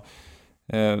självständighetsdag.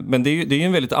 Men det är ju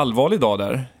en väldigt allvarlig dag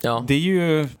där. Ja. Det är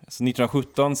ju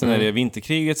 1917, sen är det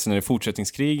vinterkriget, sen är det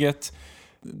fortsättningskriget.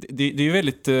 Det är ju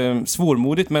väldigt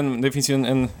svårmodigt, men det finns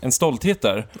ju en stolthet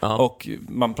där. Ja. Och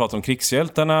man pratar om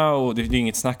krigshjältarna, och det är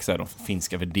inget snack så här, de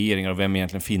finska värderingar och vem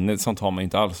egentligen finner, sånt har man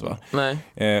inte alls, va? Nej.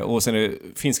 Och sen är det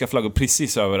finska flaggor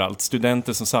precis överallt.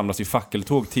 Studenter som samlas i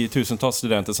fackeltåg, 10-tusentals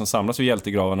studenter som samlas vid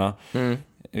hjältegravarna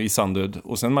i Sandöd.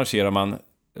 Och sen marscherar man.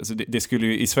 Alltså det skulle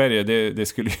ju i Sverige det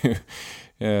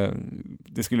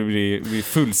skulle bli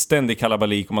fullständig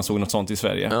kalabalik om man såg något sånt i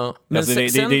Sverige. Ja. Men alltså det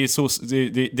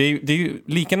är ju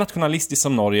lika nationalistiskt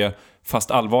som Norge,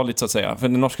 fast allvarligt så att säga. För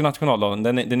den norska nationaldagen,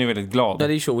 den är väldigt glad. Ja,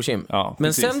 det är tjo och tjim. Ja,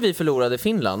 men sen vi förlorade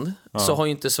Finland så har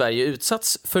ju inte Sverige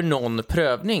utsatts för någon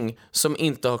prövning som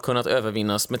inte har kunnat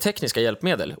övervinnas med tekniska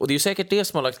hjälpmedel. Och det är ju säkert det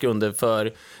som har lagt grunden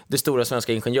för det stora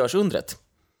svenska ingenjörsundret.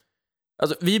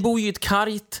 Alltså, vi bor ju i ett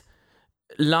kargt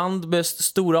land med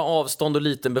stora avstånd och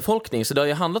liten befolkning, så det har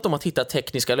ju handlat om att hitta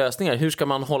tekniska lösningar. Hur ska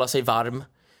man hålla sig varm?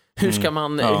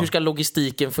 Hur ska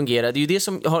logistiken fungera? Det är ju det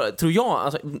som tror jag,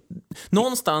 alltså,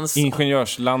 någonstans...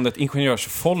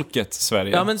 Ingenjörsfolket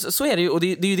Sverige. Ja, men så är det ju. Och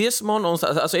det är ju det som har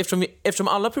någonstans... Alltså, eftersom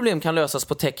alla problem kan lösas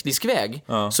på teknisk väg,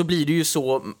 så blir det ju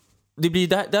så... Det blir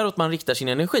däråt man riktar sin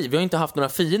energi. Vi har inte haft några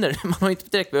fiender. Man har inte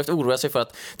direkt behövt oroa sig för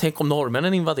att tänk om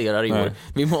norrmännen invaderar i år.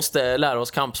 Vi måste lära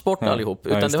oss kampsport allihop.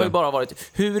 Utan det har ju bara varit,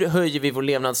 hur höjer vi vår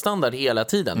levnadsstandard hela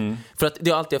tiden? För att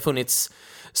det har alltid funnits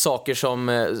saker som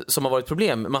har varit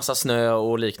problem. Massa snö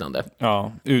och liknande.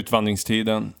 Ja,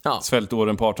 utvandringstiden.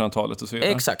 Svältåren på 1800-talet och så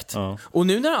vidare. Exakt. Ja. Och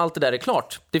nu när allt det där är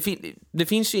klart, det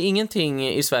finns ju ingenting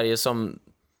i Sverige som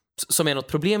är något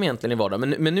problem egentligen i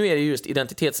vardagen. Men nu är det just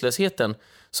identitetslösheten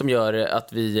som gör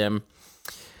att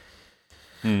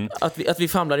vi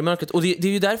famlar i mörkret. Och det är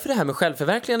ju därför det här med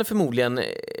självförverkligande förmodligen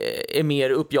är mer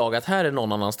uppjagat här än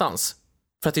någon annanstans.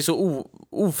 För att det är så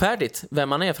ofärdigt vem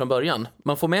man är från början.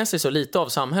 Man får med sig så lite av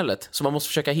samhället, så man måste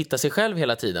försöka hitta sig själv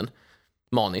hela tiden.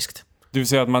 Maniskt. Du vill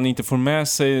säga att man inte får med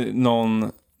sig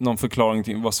någon förklaring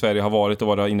till vad Sverige har varit och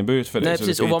vad det har inneburit för dig. Nej,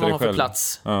 precis. Och vad man har för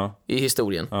plats i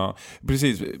historien. Ja,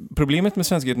 precis. Problemet med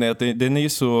svenskheten är att den är ju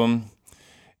så...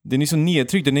 Den är så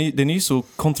nedtryckt, den är ju så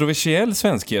kontroversiell,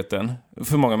 svenskheten,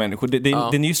 för många människor.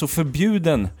 Den är ju så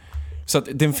förbjuden. Så att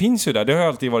den finns ju där. Det har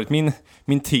alltid varit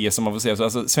min tes, som man får säga.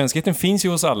 Alltså, svenskheten finns ju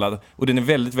hos alla och den är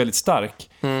väldigt, väldigt stark.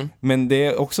 Men det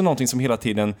är också någonting som hela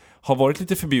tiden har varit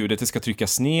lite förbjudet. Det ska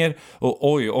tryckas ner.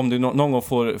 Och oj, om du någon gång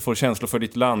får känslor för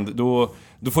ditt land, då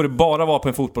får det bara vara på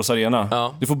en fotbollsarena.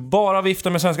 Ja. Du får bara vifta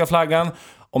med svenska flaggan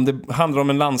om det handlar om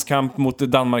en landskamp mot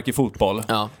Danmark i fotboll.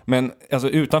 Ja. Men alltså,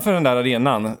 utanför den där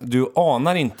arenan, du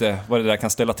anar inte vad det där kan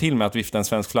ställa till med att vifta en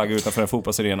svensk flagga utanför en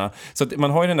fotbollsarena. Så att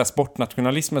man har ju den där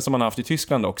sportnationalismen som man har haft i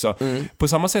Tyskland också. På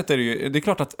samma sätt är det är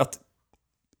klart att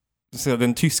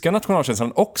den tyska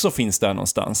nationalkänslan också finns där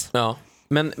någonstans. Ja.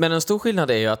 Men en stor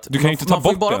skillnad är ju att man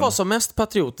får ju bara vara som mest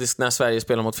patriotisk när Sverige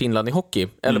spelar mot Finland i hockey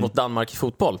eller mot Danmark i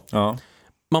fotboll. Ja.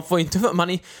 Man får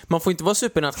inte vara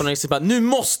supernationalist och bara, nu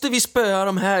måste vi spöa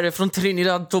de här från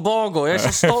Trinidad Tobago. Jag är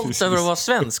så stolt över att vara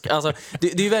svensk. Alltså,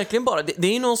 det är ju verkligen bara,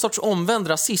 det är någon sorts omvänd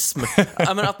rasism.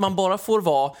 Att man bara får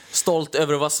vara stolt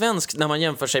över att vara svensk när man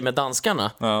jämför sig med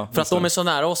danskarna. Ja, för att de är så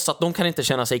nära oss att de kan inte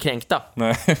känna sig kränkta.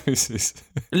 Nej, precis.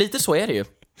 Lite så är det ju.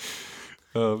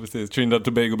 Ja, precis. Trinidad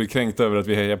Tobago blir kränkt över att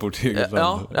vi hejar på vårt eget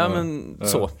land. Ja, men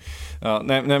så. Ja,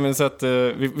 nej, men så att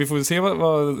vi får se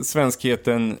vad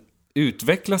svenskheten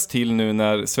utvecklas till nu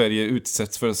när Sverige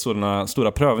utsätts för sådana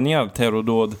stora prövningar,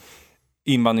 terrordåd,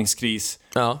 invandringskris.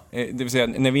 Ja. Det vill säga,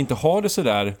 när vi inte har det så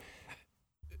där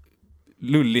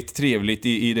lulligt, trevligt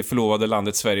i det förlovade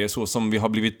landet Sverige, så som vi har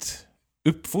blivit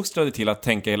uppfostrade till att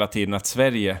tänka hela tiden att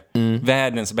Sverige,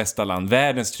 världens bästa land,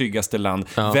 världens tryggaste land,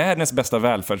 världens bästa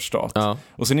välfärdsstat. Ja.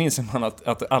 Och sen inser man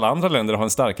att alla andra länder har en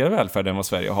starkare välfärd än vad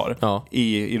Sverige har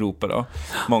i Europa då,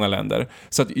 många länder.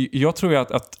 Så att jag tror ju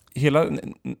att hela,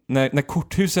 när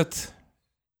korthuset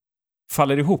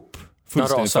faller ihop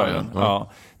fullständigt för en,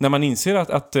 när man inser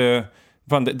att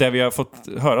där vi har fått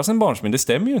höra sen barnsben, det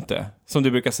stämmer ju inte. Som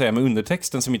du brukar säga med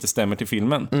undertexten som inte stämmer till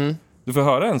filmen. Du får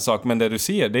höra en sak, men det du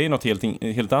ser, det är något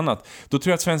helt annat. Då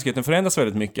tror jag att svenskheten förändras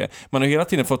väldigt mycket. Man har hela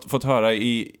tiden fått höra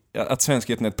att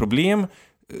svenskheten är ett problem.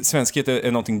 Svenskhet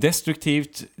är någonting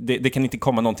destruktivt. Det kan inte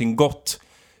komma någonting gott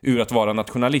ur att vara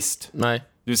nationalist. Nej.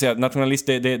 Det vill säga, nationalist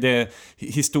det är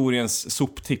historiens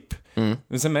soptipp.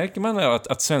 Men sen märker man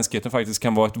att svenskheten faktiskt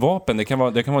kan vara ett vapen. Det kan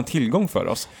vara en tillgång för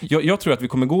oss. Jag tror att vi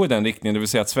kommer gå i den riktningen. Det vill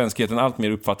säga att svenskheten allt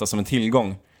mer uppfattas som en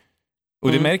tillgång.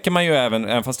 Och det märker man ju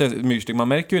även fast det är myrsteg, man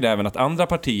märker ju det även att andra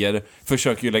partier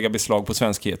försöker ju lägga beslag på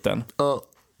svenskheten.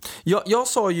 Jag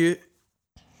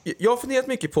har funderat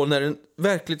mycket på när den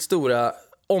verkligt stora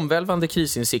omvälvande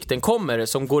krisinsikten kommer,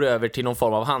 som går över till någon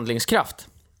form av handlingskraft.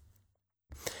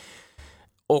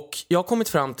 Och jag har kommit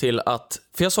fram till att,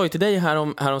 för jag sa ju till dig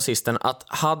härom sisten, att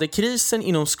hade krisen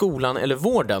inom skolan eller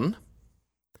vården...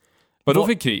 Vadå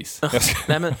för kris?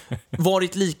 Nej, men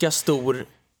varit lika stor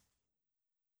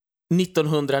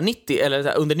 1990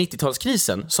 eller under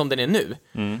 90-talskrisen som den är nu,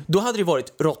 då hade det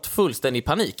varit rått fullständig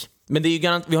panik. Men det är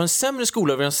ju vi har en sämre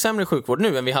skola och vi har en sämre sjukvård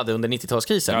nu än vi hade under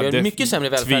 90-talskrisen. Vi har en mycket sämre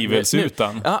välfärd nu.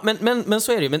 Ja, men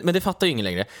så är det ju, men det fattar ju ingen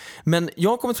längre. Men jag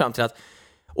har kommit fram till att,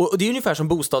 och det är ungefär som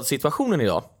bostadssituationen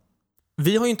idag.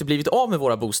 Vi har ju inte blivit av med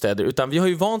våra bostäder, utan vi har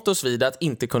ju vant oss vid att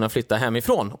inte kunna flytta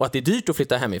hemifrån och att det är dyrt att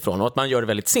flytta hemifrån och att man gör det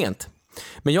väldigt sent.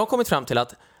 Men jag har kommit fram till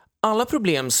att alla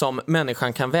problem som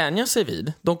människan kan vänja sig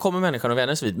vid, de kommer människan att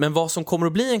vänja sig vid. Men vad som kommer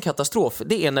att bli en katastrof,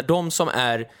 det är när de som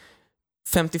är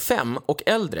 55 och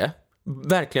äldre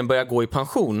verkligen börjar gå i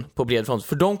pension på bred front.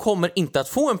 För de kommer inte att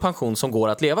få en pension som går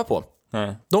att leva på.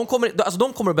 Nej. De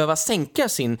kommer att behöva sänka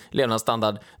sin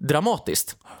levnadsstandard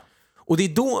dramatiskt. Och det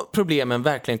är då problemen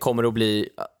verkligen kommer att bli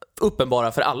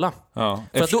uppenbara för alla. Ja.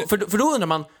 För då undrar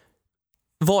man,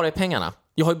 var är pengarna?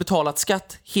 Jag har ju betalat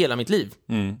skatt hela mitt liv.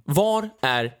 Var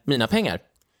är mina pengar?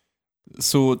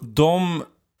 Så de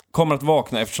kommer att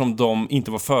vakna eftersom de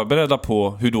inte var förberedda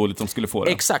på hur dåligt de skulle få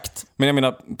det. Exakt. Men jag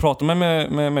menar, pratar man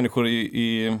med människor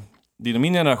i din och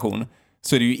min generation,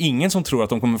 så är det ju ingen som tror att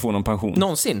de kommer få någon pension.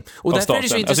 Någonsin. Och därför är det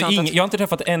så intressant jag har inte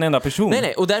träffat en enda person.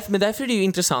 Nej, men därför är det ju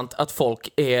intressant att folk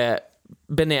är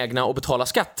benägna att betala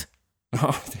skatt.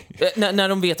 Ja, när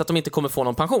de vet att de inte kommer få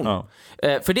någon pension. Ja.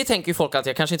 För det tänker ju folk att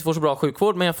jag kanske inte får så bra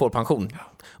sjukvård, men jag får pension.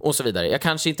 Och så vidare. Jag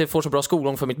kanske inte får så bra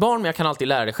skolgång för mitt barn, men jag kan alltid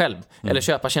lära det själv. Eller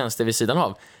köpa tjänster vid sidan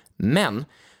av. Men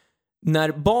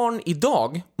när barn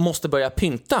idag måste börja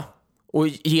pynta och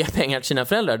ge pengar till sina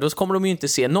föräldrar, då kommer de ju inte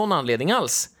se någon anledning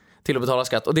alls till att betala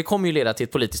skatt. Och det kommer ju leda till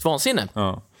ett politiskt vansinne.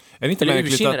 Ja. Är det inte eller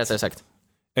ursinne, rättare sagt.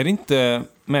 Är det inte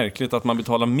märkligt att man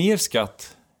betalar mer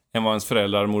skatt än vad ens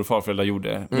föräldrar, mor- och farföräldrar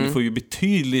gjorde? Men du får ju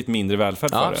betydligt mindre välfärd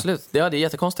för det. Absolut. Ja, det är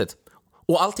jättekonstigt.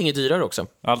 Och allting är dyrare också.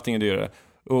 Allting är dyrare.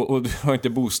 Och du har inte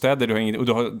bostäder, och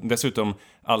du har dessutom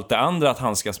allt det andra att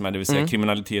handskas med, det vill säga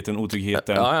kriminaliteten,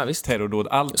 otryggheten, terrordåd,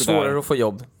 allt det där. Svårare att få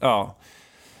jobb. Ja.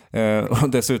 Och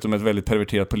dessutom ett väldigt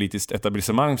perverterat politiskt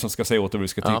etablissemang som ska säga åt vad vi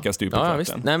ska tycka stup i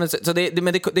kvarten. Nej, men så det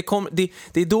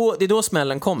är då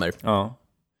smällen kommer. Ja.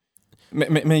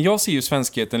 Men jag ser ju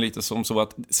svenskheten lite som så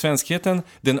att svenskheten,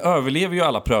 den överlever ju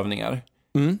alla prövningar.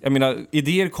 Jag menar,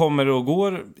 idéer kommer och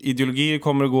går, ideologier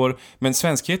kommer och går, men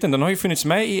svenskheten, den har ju funnits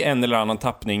med i en eller annan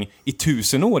tappning i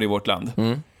 1000 år i vårt land.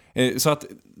 Så att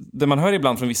det man hör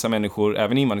ibland från vissa människor,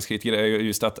 även invandringskritiker, är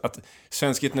just att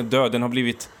svenskheten är död. Den har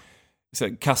blivit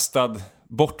kastad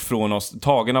bort från oss,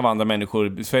 tagen av andra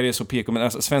människor. Sverige är så PK, men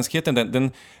alltså,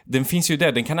 svenskheten, den finns ju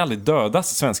där. Den kan aldrig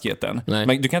dödas, svenskheten. Nej.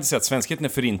 Men du kan inte säga att svenskheten är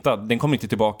förintad. Den kommer inte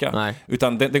tillbaka. Nej.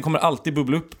 Utan den kommer alltid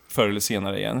bubbla upp förr eller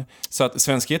senare igen. Så att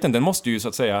svenskheten, den måste ju så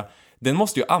att säga, den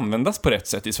måste ju användas på rätt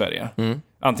sätt i Sverige.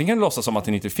 Antingen kan du låtsas som att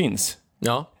den inte finns.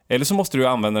 Ja. Eller så måste du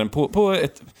använda den på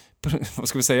ett, vad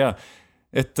ska vi säga,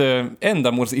 ett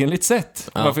ändamålsenligt sätt,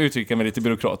 om man får uttrycka mig lite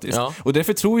byråkratiskt. Ja. Och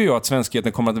därför tror jag att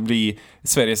svenskheten kommer att bli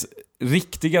Sveriges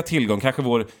riktiga tillgång. Det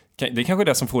är kanske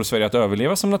det som får Sverige att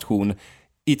överleva som nation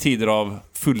i tider av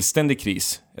fullständig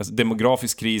kris. Alltså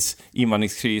demografisk kris,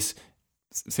 invandringskris.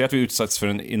 Säg att vi utsatts för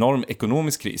en enorm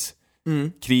ekonomisk kris.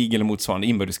 Krig eller motsvarande,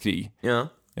 inbördeskrig. Ja.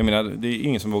 Jag menar, det är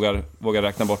ingen som vågar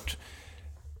räkna bort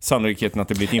sannolikheten att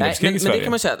det blir ett inbördeskrig i Sverige. Men det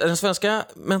kan man säga, den svenska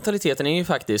mentaliteten är ju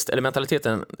faktiskt,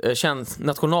 eller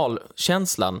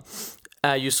nationalkänslan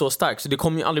är ju så stark, så det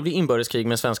kommer ju aldrig bli inbördeskrig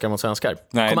med svenskar mot svenskar.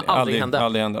 Nej, kommer aldrig hända.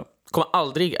 Aldrig hända. Kommer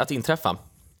aldrig att inträffa.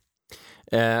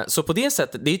 Så på det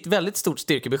sättet, det är ett väldigt stort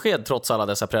styrkebesked trots alla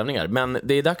dessa prövningar, men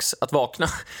det är dags att vakna,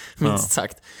 minst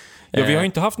sagt. Ja, vi har ju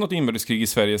inte haft något inbördeskrig i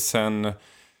Sverige sedan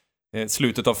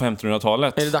slutet av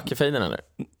 1500-talet. Är det Dackefejden eller?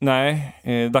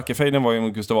 Nej, Dackefejden var ju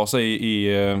mot Gustav Vasa i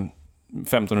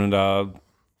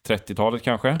 1530-talet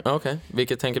kanske. Okej.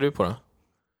 Vilket tänker du på då?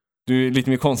 Du är lite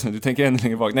mer konstig, du tänker ännu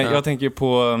längre bak. Nej, jag tänker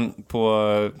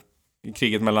på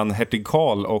kriget mellan hertig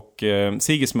Karl och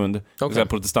Sigismund, det vill säga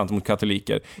protestanter mot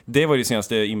katoliker. Det var det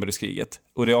senaste inbördeskriget.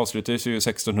 Och det avslutades ju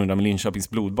 1600 med Linköpings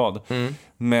blodbad.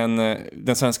 Men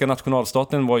den svenska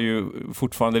nationalstaten var ju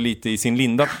fortfarande lite i sin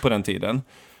linda på den tiden.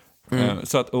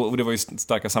 Så att, och det var ju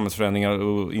starka samhällsförändringar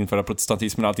och införa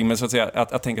protestantismen och allting. Men så att säga,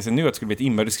 att tänka sig nu att det skulle bli ett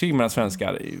inbördeskrig mellan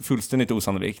svenskar är fullständigt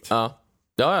osannolikt.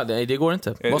 Ja, det går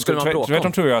inte. Vad skulle man bråka om?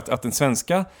 Tvärtom tror jag att den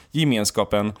svenska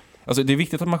gemenskapen, alltså det är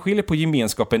viktigt att man skiljer på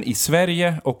gemenskapen i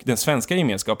Sverige och den svenska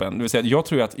gemenskapen. Det vill säga, jag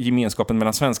tror att gemenskapen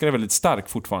mellan svenskar är väldigt stark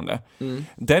fortfarande.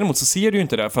 Däremot så ser du ju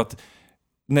inte det, för att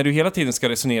när du hela tiden ska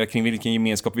resonera kring vilken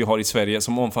gemenskap vi har i Sverige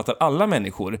som omfattar alla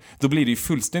människor, då blir det ju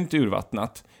fullständigt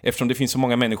urvattnat. Eftersom det finns så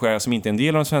många människor här som inte är en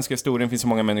del av den svenska historien, det finns så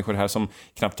många människor här som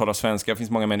knappt talar svenska, det finns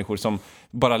många människor som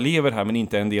bara lever här men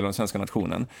inte är en del av den svenska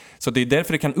nationen. Så det är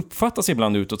därför det kan uppfattas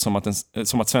ibland utåt som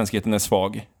att svenskheten är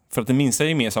svag. För att den minsta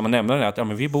gemensamma nämnaren är att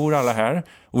men vi bor alla här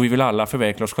och vi vill alla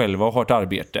förverkliga oss själva och ha ett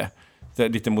arbete. Det är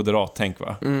lite moderat tänk,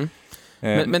 va?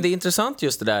 Men det är intressant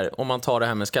just det där, om man tar det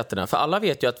här med skatterna. För alla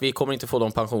vet ju att vi kommer inte få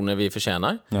de pensioner vi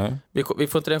förtjänar. Nej. Vi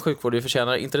får inte den sjukvård vi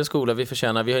förtjänar, inte den skola vi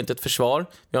förtjänar. Vi har inte ett försvar,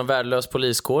 vi har en värdelös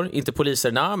poliskår. Inte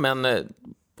poliserna, men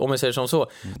om man säger som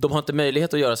så, de har inte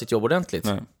möjlighet att göra sitt jobb ordentligt.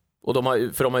 Nej. Och de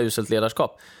har uselt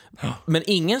ledarskap. Men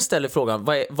ingen ställer frågan,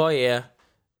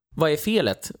 vad är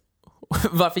felet?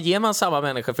 Varför ger man samma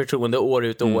människa förtroende år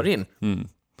ut och år in?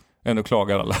 Ändå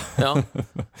klagar alla.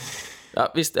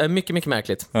 Ja, visst, det är mycket, mycket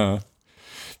märkligt. Ja.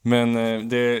 Men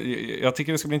jag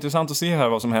tycker det ska bli intressant att se här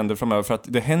vad som händer framöver, för att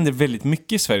det händer väldigt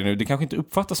mycket i Sverige nu. Det kanske inte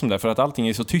uppfattas som det för att allting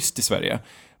är så tyst i Sverige.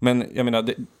 Men jag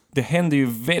menar, det händer ju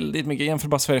väldigt mycket. Jämför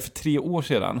bara Sverige för 3 år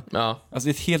sedan. Ja. Alltså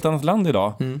det är ett helt annat land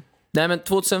idag. Nej, men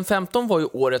 2015 var ju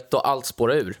året då allt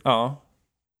spårade ur. Ja.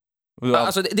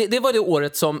 Alltså det var det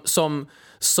året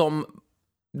som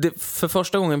det för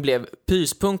första gången blev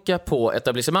pyspunka på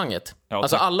etablissemanget. Ja,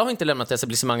 alltså alla har inte lämnat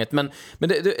etablissemanget, men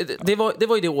det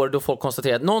var ju det år då folk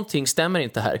konstaterade att någonting stämmer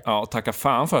inte här. Ja, och tacka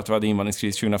fan för att vi hade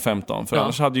invandringskris 2015, för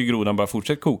annars hade ju grodan bara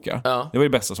fortsatt koka. Ja. Det var ju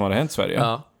det bästa som hade hänt i Sverige.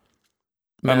 Ja.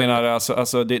 Jag menar,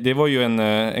 alltså det var ju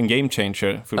en game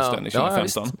changer fullständigt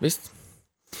 2015. Ja, visst.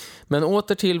 Men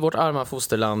åter till vårt arma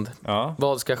fosterland. Ja.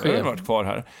 Vad ska ske? Jag har varit kvar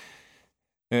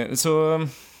här. Så,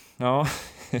 ja...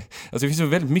 Alltså det finns ju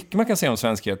väldigt mycket man kan säga om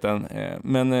svenskheten,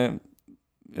 men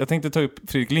jag tänkte ta upp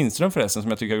Fredrik Lindström förresten,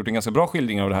 som jag tycker har gjort en ganska bra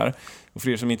skildring av det här. Och för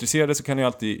er som är intresserade så kan ni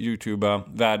alltid YouTubea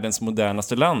världens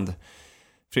modernaste land,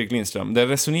 Fredrik Lindström. Där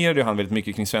resonerade ju han väldigt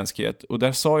mycket kring svenskhet, och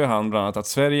där sa ju han bland annat att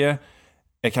Sverige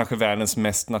är kanske världens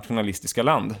mest nationalistiska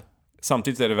land.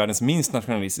 Samtidigt är det världens minst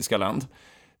nationalistiska land.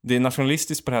 Det är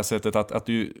nationalistiskt på det här sättet att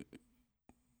du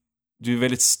är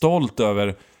väldigt stolt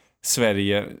över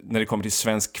Sverige när det kommer till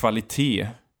svensk kvalitet,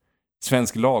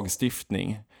 svensk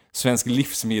lagstiftning, svensk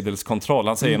livsmedelskontroll.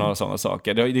 Han säger några sådana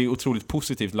saker. Det är otroligt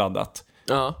positivt laddat.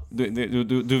 Ja.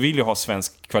 Du vill ju ha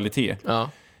svensk kvalitet. Ja.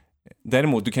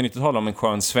 Däremot, du kan inte tala om en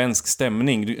skön svensk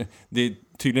stämning. Det är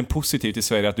tydligen positivt i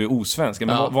Sverige att du är osvensk.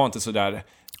 Men var inte så där...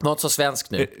 Var inte så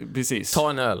svensk nu. Precis. Ta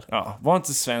en öl. Ja, var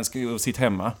inte svensk och sitt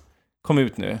hemma. Kom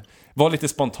ut nu. Var lite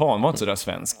spontan, var inte så där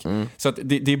svensk. Så att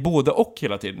det är både och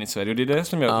hela tiden i Sverige. Och det är det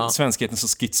som gör svenskheten så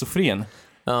schizofren.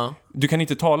 Ja. Du kan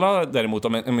inte tala däremot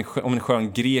om en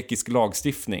skön grekisk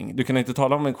lagstiftning. Du kan inte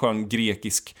tala om en skön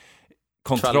grekisk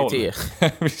kontroll. Kvalitet.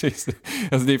 Precis.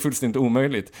 Alltså det är fullständigt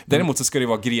omöjligt. Däremot så ska det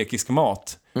vara grekisk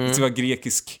mat. Det ska vara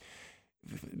grekisk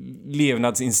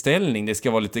levnadsinställning. Det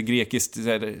ska vara lite grekiskt,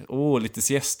 lite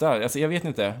siesta. Alltså jag vet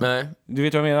inte. Nej. Du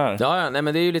vet vad jag menar? Ja, nej,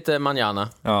 men det är ju lite manjana.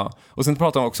 Ja. Och sen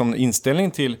pratar man också om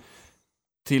inställning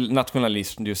till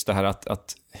nationalism. Just det här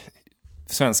att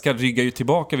svenskar ryggar ju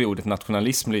tillbaka vid ordet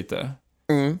nationalism lite.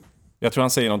 Jag tror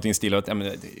han säger någonting i stil av att det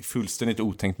är fullständigt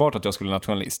otänkbart att jag skulle vara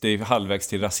nationalist. Det är halvvägs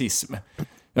till rasism.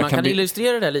 Man kan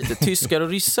illustrera det här lite. Tyskar och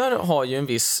ryssar har ju en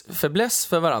viss fäbless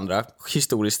för varandra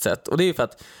historiskt sett. Och det är ju för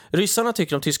att ryssarna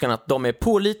tycker om tyskarna att de är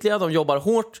pålitliga, de jobbar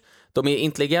hårt, de är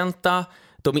intelligenta,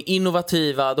 de är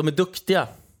innovativa, de är duktiga,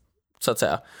 så att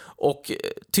säga. Och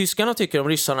tyskarna tycker om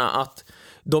ryssarna att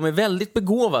de är väldigt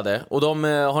begåvade och de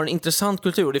har en intressant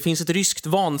kultur. Och det finns ett ryskt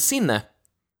vansinne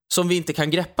som vi inte kan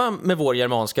greppa med vår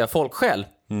germanska folksjäl.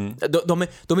 De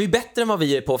är ju bättre än vad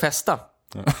vi är på att festa.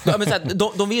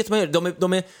 De vet vad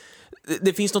de är.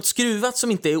 Det finns något skruvat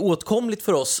som inte är åtkomligt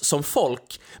för oss som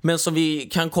folk, men som vi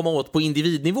kan komma åt på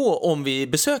individnivå om vi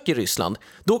besöker Ryssland.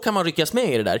 Då kan man ryckas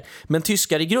med i det där. Men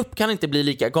tyskar i grupp kan inte bli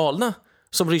lika galna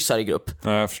som ryssar i grupp.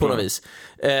 Ja, på något vis.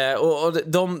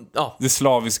 Det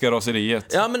slaviska raseriet.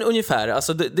 Ja, men ungefär.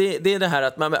 Alltså, det är det här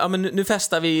att men nu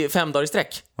festar vi 5 dagar i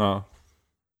sträck. Ja.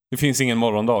 Det finns ingen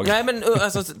morgondag. Nej, men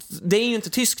alltså, det är ju inte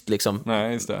tyskt liksom.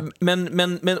 Nej, just det.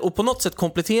 Men och på något sätt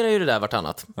kompletterar ju det där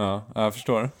vartannat. Ja, jag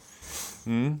förstår.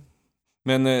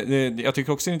 Men jag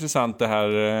tycker också det är intressant det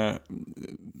här.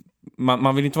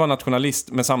 Man vill inte vara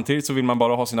nationalist, men samtidigt så vill man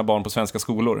bara ha sina barn på svenska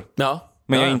skolor. Ja.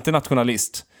 Men jag är inte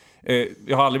nationalist.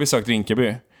 Jag har aldrig besökt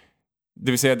Rinkeby.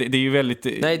 Det vill säga, det är ju väldigt...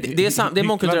 Nej, det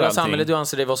mångkulturella samhället du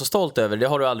anser dig vara så stolt över, det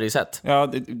har du aldrig sett.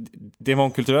 Ja, det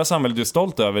mångkulturella samhället du är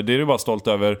stolt över, det är du bara stolt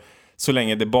över så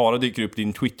länge det bara dyker upp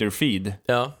din Twitter-feed.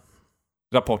 Ja.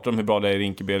 Rapporter om hur bra det är i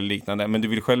Rinkeby eller liknande. Men du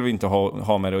vill själv inte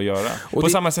ha med det att göra. Och på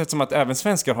samma sätt som att även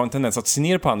svenskar har en tendens att se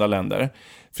ner på andra länder.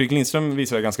 Fredrik Lindström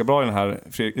visar det ganska bra i den här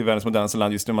i Världens modernaste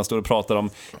land, just när man står och pratar om,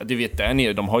 du vet där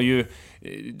nere, de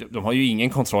har ju ingen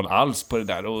kontroll alls på det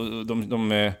där. Och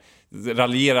de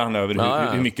raljerar han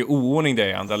över hur mycket oordning det är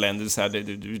i andra länder. Så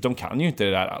här, de kan ju inte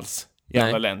det där alls i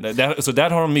andra länder. Så där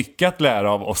har de mycket att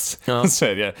lära av oss i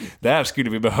Sverige. Där skulle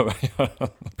vi behöva göra.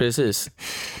 Precis.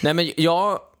 Nej, men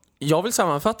jag vill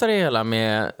sammanfatta det hela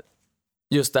med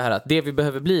just det här att det vi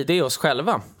behöver bli, det är oss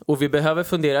själva. Och vi behöver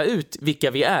fundera ut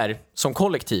vilka vi är som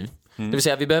kollektiv. Det vill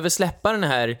säga, vi behöver släppa den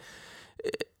här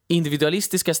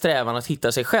individualistiska strävan att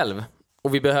hitta sig själv.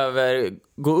 Och vi behöver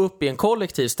gå upp i en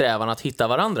kollektiv strävan att hitta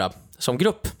varandra som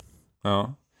grupp.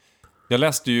 Ja. Jag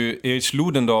läste ju Erich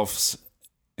Ludendorffs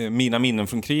Mina minnen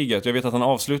från kriget. Jag vet att han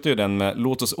avslutar ju den med: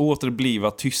 låt oss åter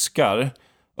bliva tyskar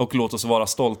och låt oss vara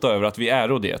stolta över att vi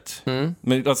är och det.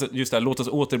 Men alltså, just det här, låt oss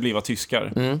åter bliva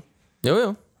tyskar.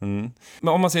 Jo. Men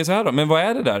om man säger så här då, men vad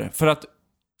är det där? För att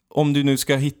om du nu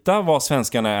ska hitta vad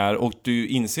svenskarna är och du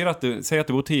inser att säg att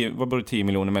det bor 10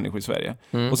 miljoner människor i Sverige.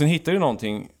 Och sen hittar du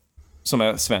någonting som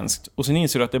är svenskt. Och sen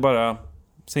inser du att det är bara,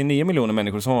 säg 9 miljoner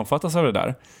människor som omfattas av det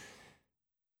där.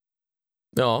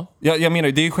 Ja. Jag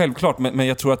menar, det är ju självklart, men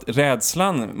jag tror att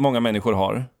rädslan många människor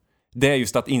har, det är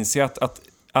just att inse att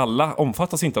alla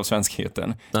omfattas inte av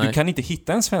svenskheten. Nej. Du kan inte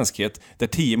hitta en svenskhet där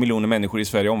 10 miljoner människor i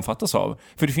Sverige omfattas av.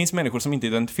 För det finns människor som inte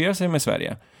identifierar sig med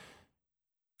Sverige.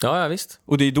 Ja, visst.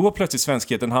 Och det är då plötsligt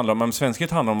svenskheten handlar om.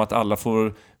 Svenskhet handlar om att alla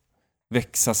får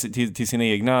växa till sina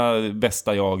egna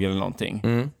bästa jag eller någonting.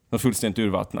 Något fullständigt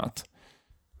urvattnat.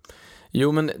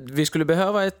 Jo, men vi skulle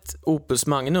behöva ett opus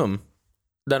magnum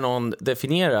där någon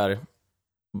definierar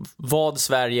vad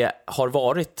Sverige har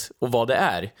varit och vad det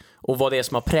är och vad det är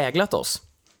som har präglat oss.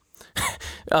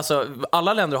 Alltså,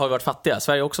 alla länder har ju varit fattiga.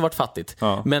 Sverige har också varit fattigt.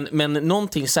 Ja. Men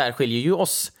någonting särskiljer ju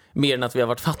oss mer än att vi har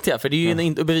varit fattiga. För det är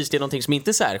ju bevisligen någonting som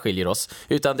inte särskiljer oss.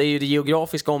 Utan det är ju det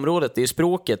geografiska området, det är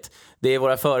språket, det är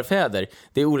våra förfäder,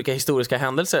 det är olika historiska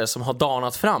händelser som har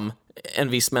danat fram en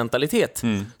viss mentalitet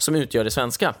som utgör det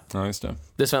svenska. Ja, just det.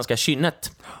 Det svenska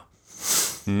kynnet.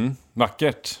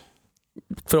 Vackert.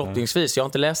 Förhoppningsvis, jag har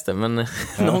inte läst det, men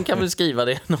någon kan väl skriva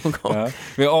det någon gång. Ja.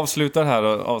 Vi avslutar här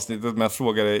avsnittet med att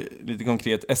fråga dig lite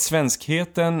konkret. Är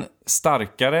svenskheten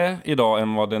starkare idag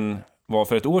än vad den var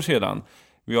för ett år sedan?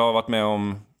 Vi har varit med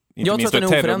om inte minst ett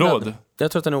terrordåd.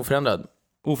 Jag tror att den är oförändrad.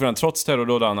 Oförändrad, trots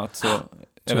terrordåd och annat så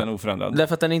är den oförändrad.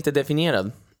 Därför att den är inte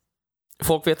definierad.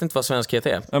 Folk vet inte vad svenskhet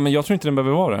är. Ja, men jag tror inte den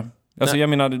behöver vara det. Alltså, jag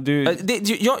menar,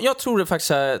 jag tror det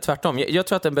faktiskt är tvärtom. Jag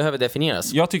tror att den behöver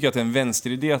definieras. Jag tycker att det är en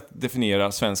vänsteridé att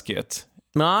definiera svenskhet.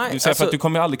 Nej, du säger för att du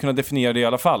kommer aldrig kunna definiera det i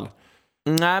alla fall.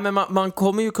 Nej, men man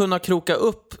kommer ju kunna kroka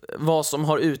upp vad som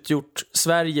har utgjort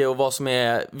Sverige och vad som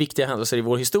är viktiga händelser i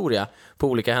vår historia på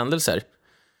olika händelser.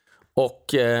 Och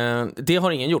det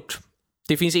har ingen gjort.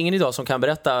 Det finns ingen idag som kan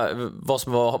berätta vad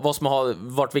som har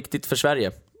varit viktigt för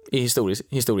Sverige i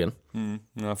historien.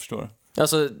 Jag förstår.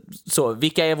 Alltså, så,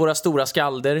 vilka är våra stora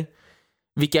skalder?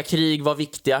 Vilka krig var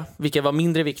viktiga? Vilka var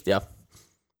mindre viktiga?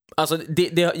 Alltså,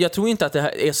 jag tror inte att det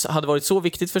här hade varit så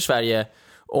viktigt för Sverige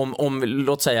om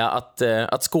låt säga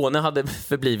att Skåne hade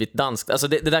förblivit danskt. Alltså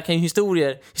det där kan ju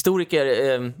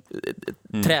historiker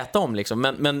träta om liksom.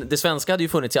 Men det svenska hade ju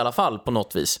funnits i alla fall på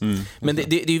något vis. Men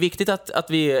det är ju viktigt att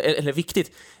vi, eller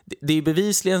viktigt, det är ju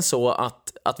bevisligen så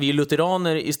att vi är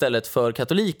lutheraner istället för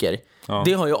katoliker. Ja.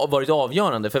 Det har ju varit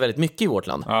avgörande för väldigt mycket i vårt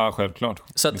land. Ja, självklart.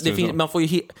 Så att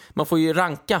man får ju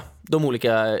ranka de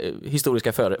olika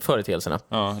historiska företeelserna.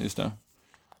 Ja, just det.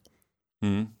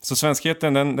 Så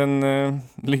svenskheten, den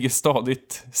ligger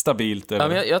stabilt. Eller? Ja,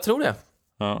 men jag tror det.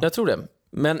 Ja. Jag tror det.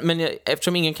 Men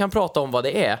eftersom ingen kan prata om vad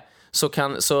det är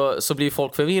så blir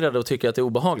folk förvirrade och tycker att det är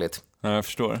obehagligt. Ja, jag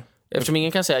förstår. Eftersom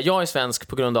ingen kan säga jag är svensk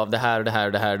på grund av det här, det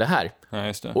här, det här, det här. Ja,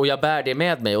 just det. Och jag bär det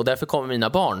med mig och därför kommer mina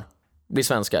barn bli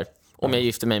svenskar om jag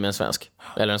gifter mig med en svensk.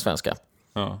 Eller en svenska.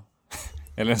 Ja.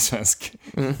 Eller en svensk.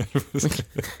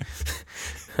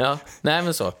 Ja, nej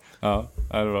men så. Ja,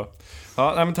 det är bra.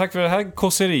 Ja, men tack för det här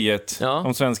kosseriet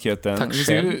om svenskheten. Tack Vi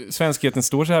ser ju svenskheten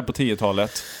står så här på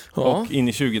 10-talet och in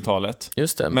i 20-talet.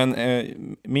 Just det. Men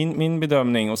min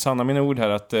bedömning och sanna mina ord här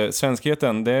att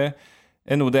svenskheten, det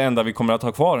är nog det enda vi kommer att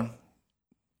ha kvar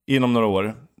inom några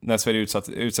år när Sverige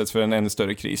utsätts för en ännu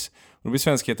större kris. Och då blir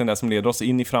svenskheten det som leder oss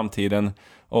in i framtiden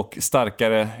och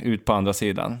starkare ut på andra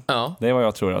sidan. Ja. Det är vad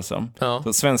jag tror alltså. Ja.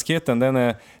 Så svenskheten, den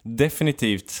är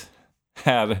definitivt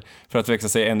här för att växa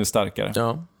sig ännu starkare.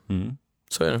 Ja.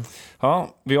 Så är det.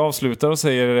 Ja, vi avslutar och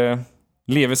säger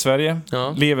leve Sverige,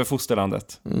 leve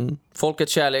fosterlandet.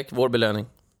 Folkets kärlek, vår belöning.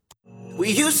 We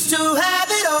used to have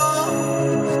it all,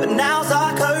 but now's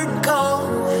our curtain call.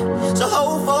 So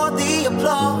hold for the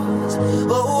applause.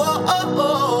 Oh, oh, oh,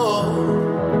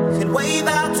 oh. And wave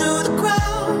out to the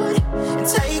crowd and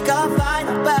take our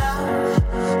final bow.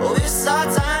 Oh, it's our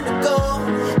time to go,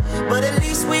 but at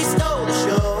least we stole the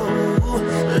show.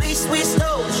 At least we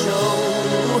stole the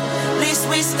show. At least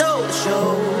we stole the show.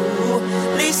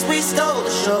 At least we stole the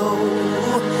show.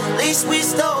 At least we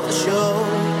stole the show.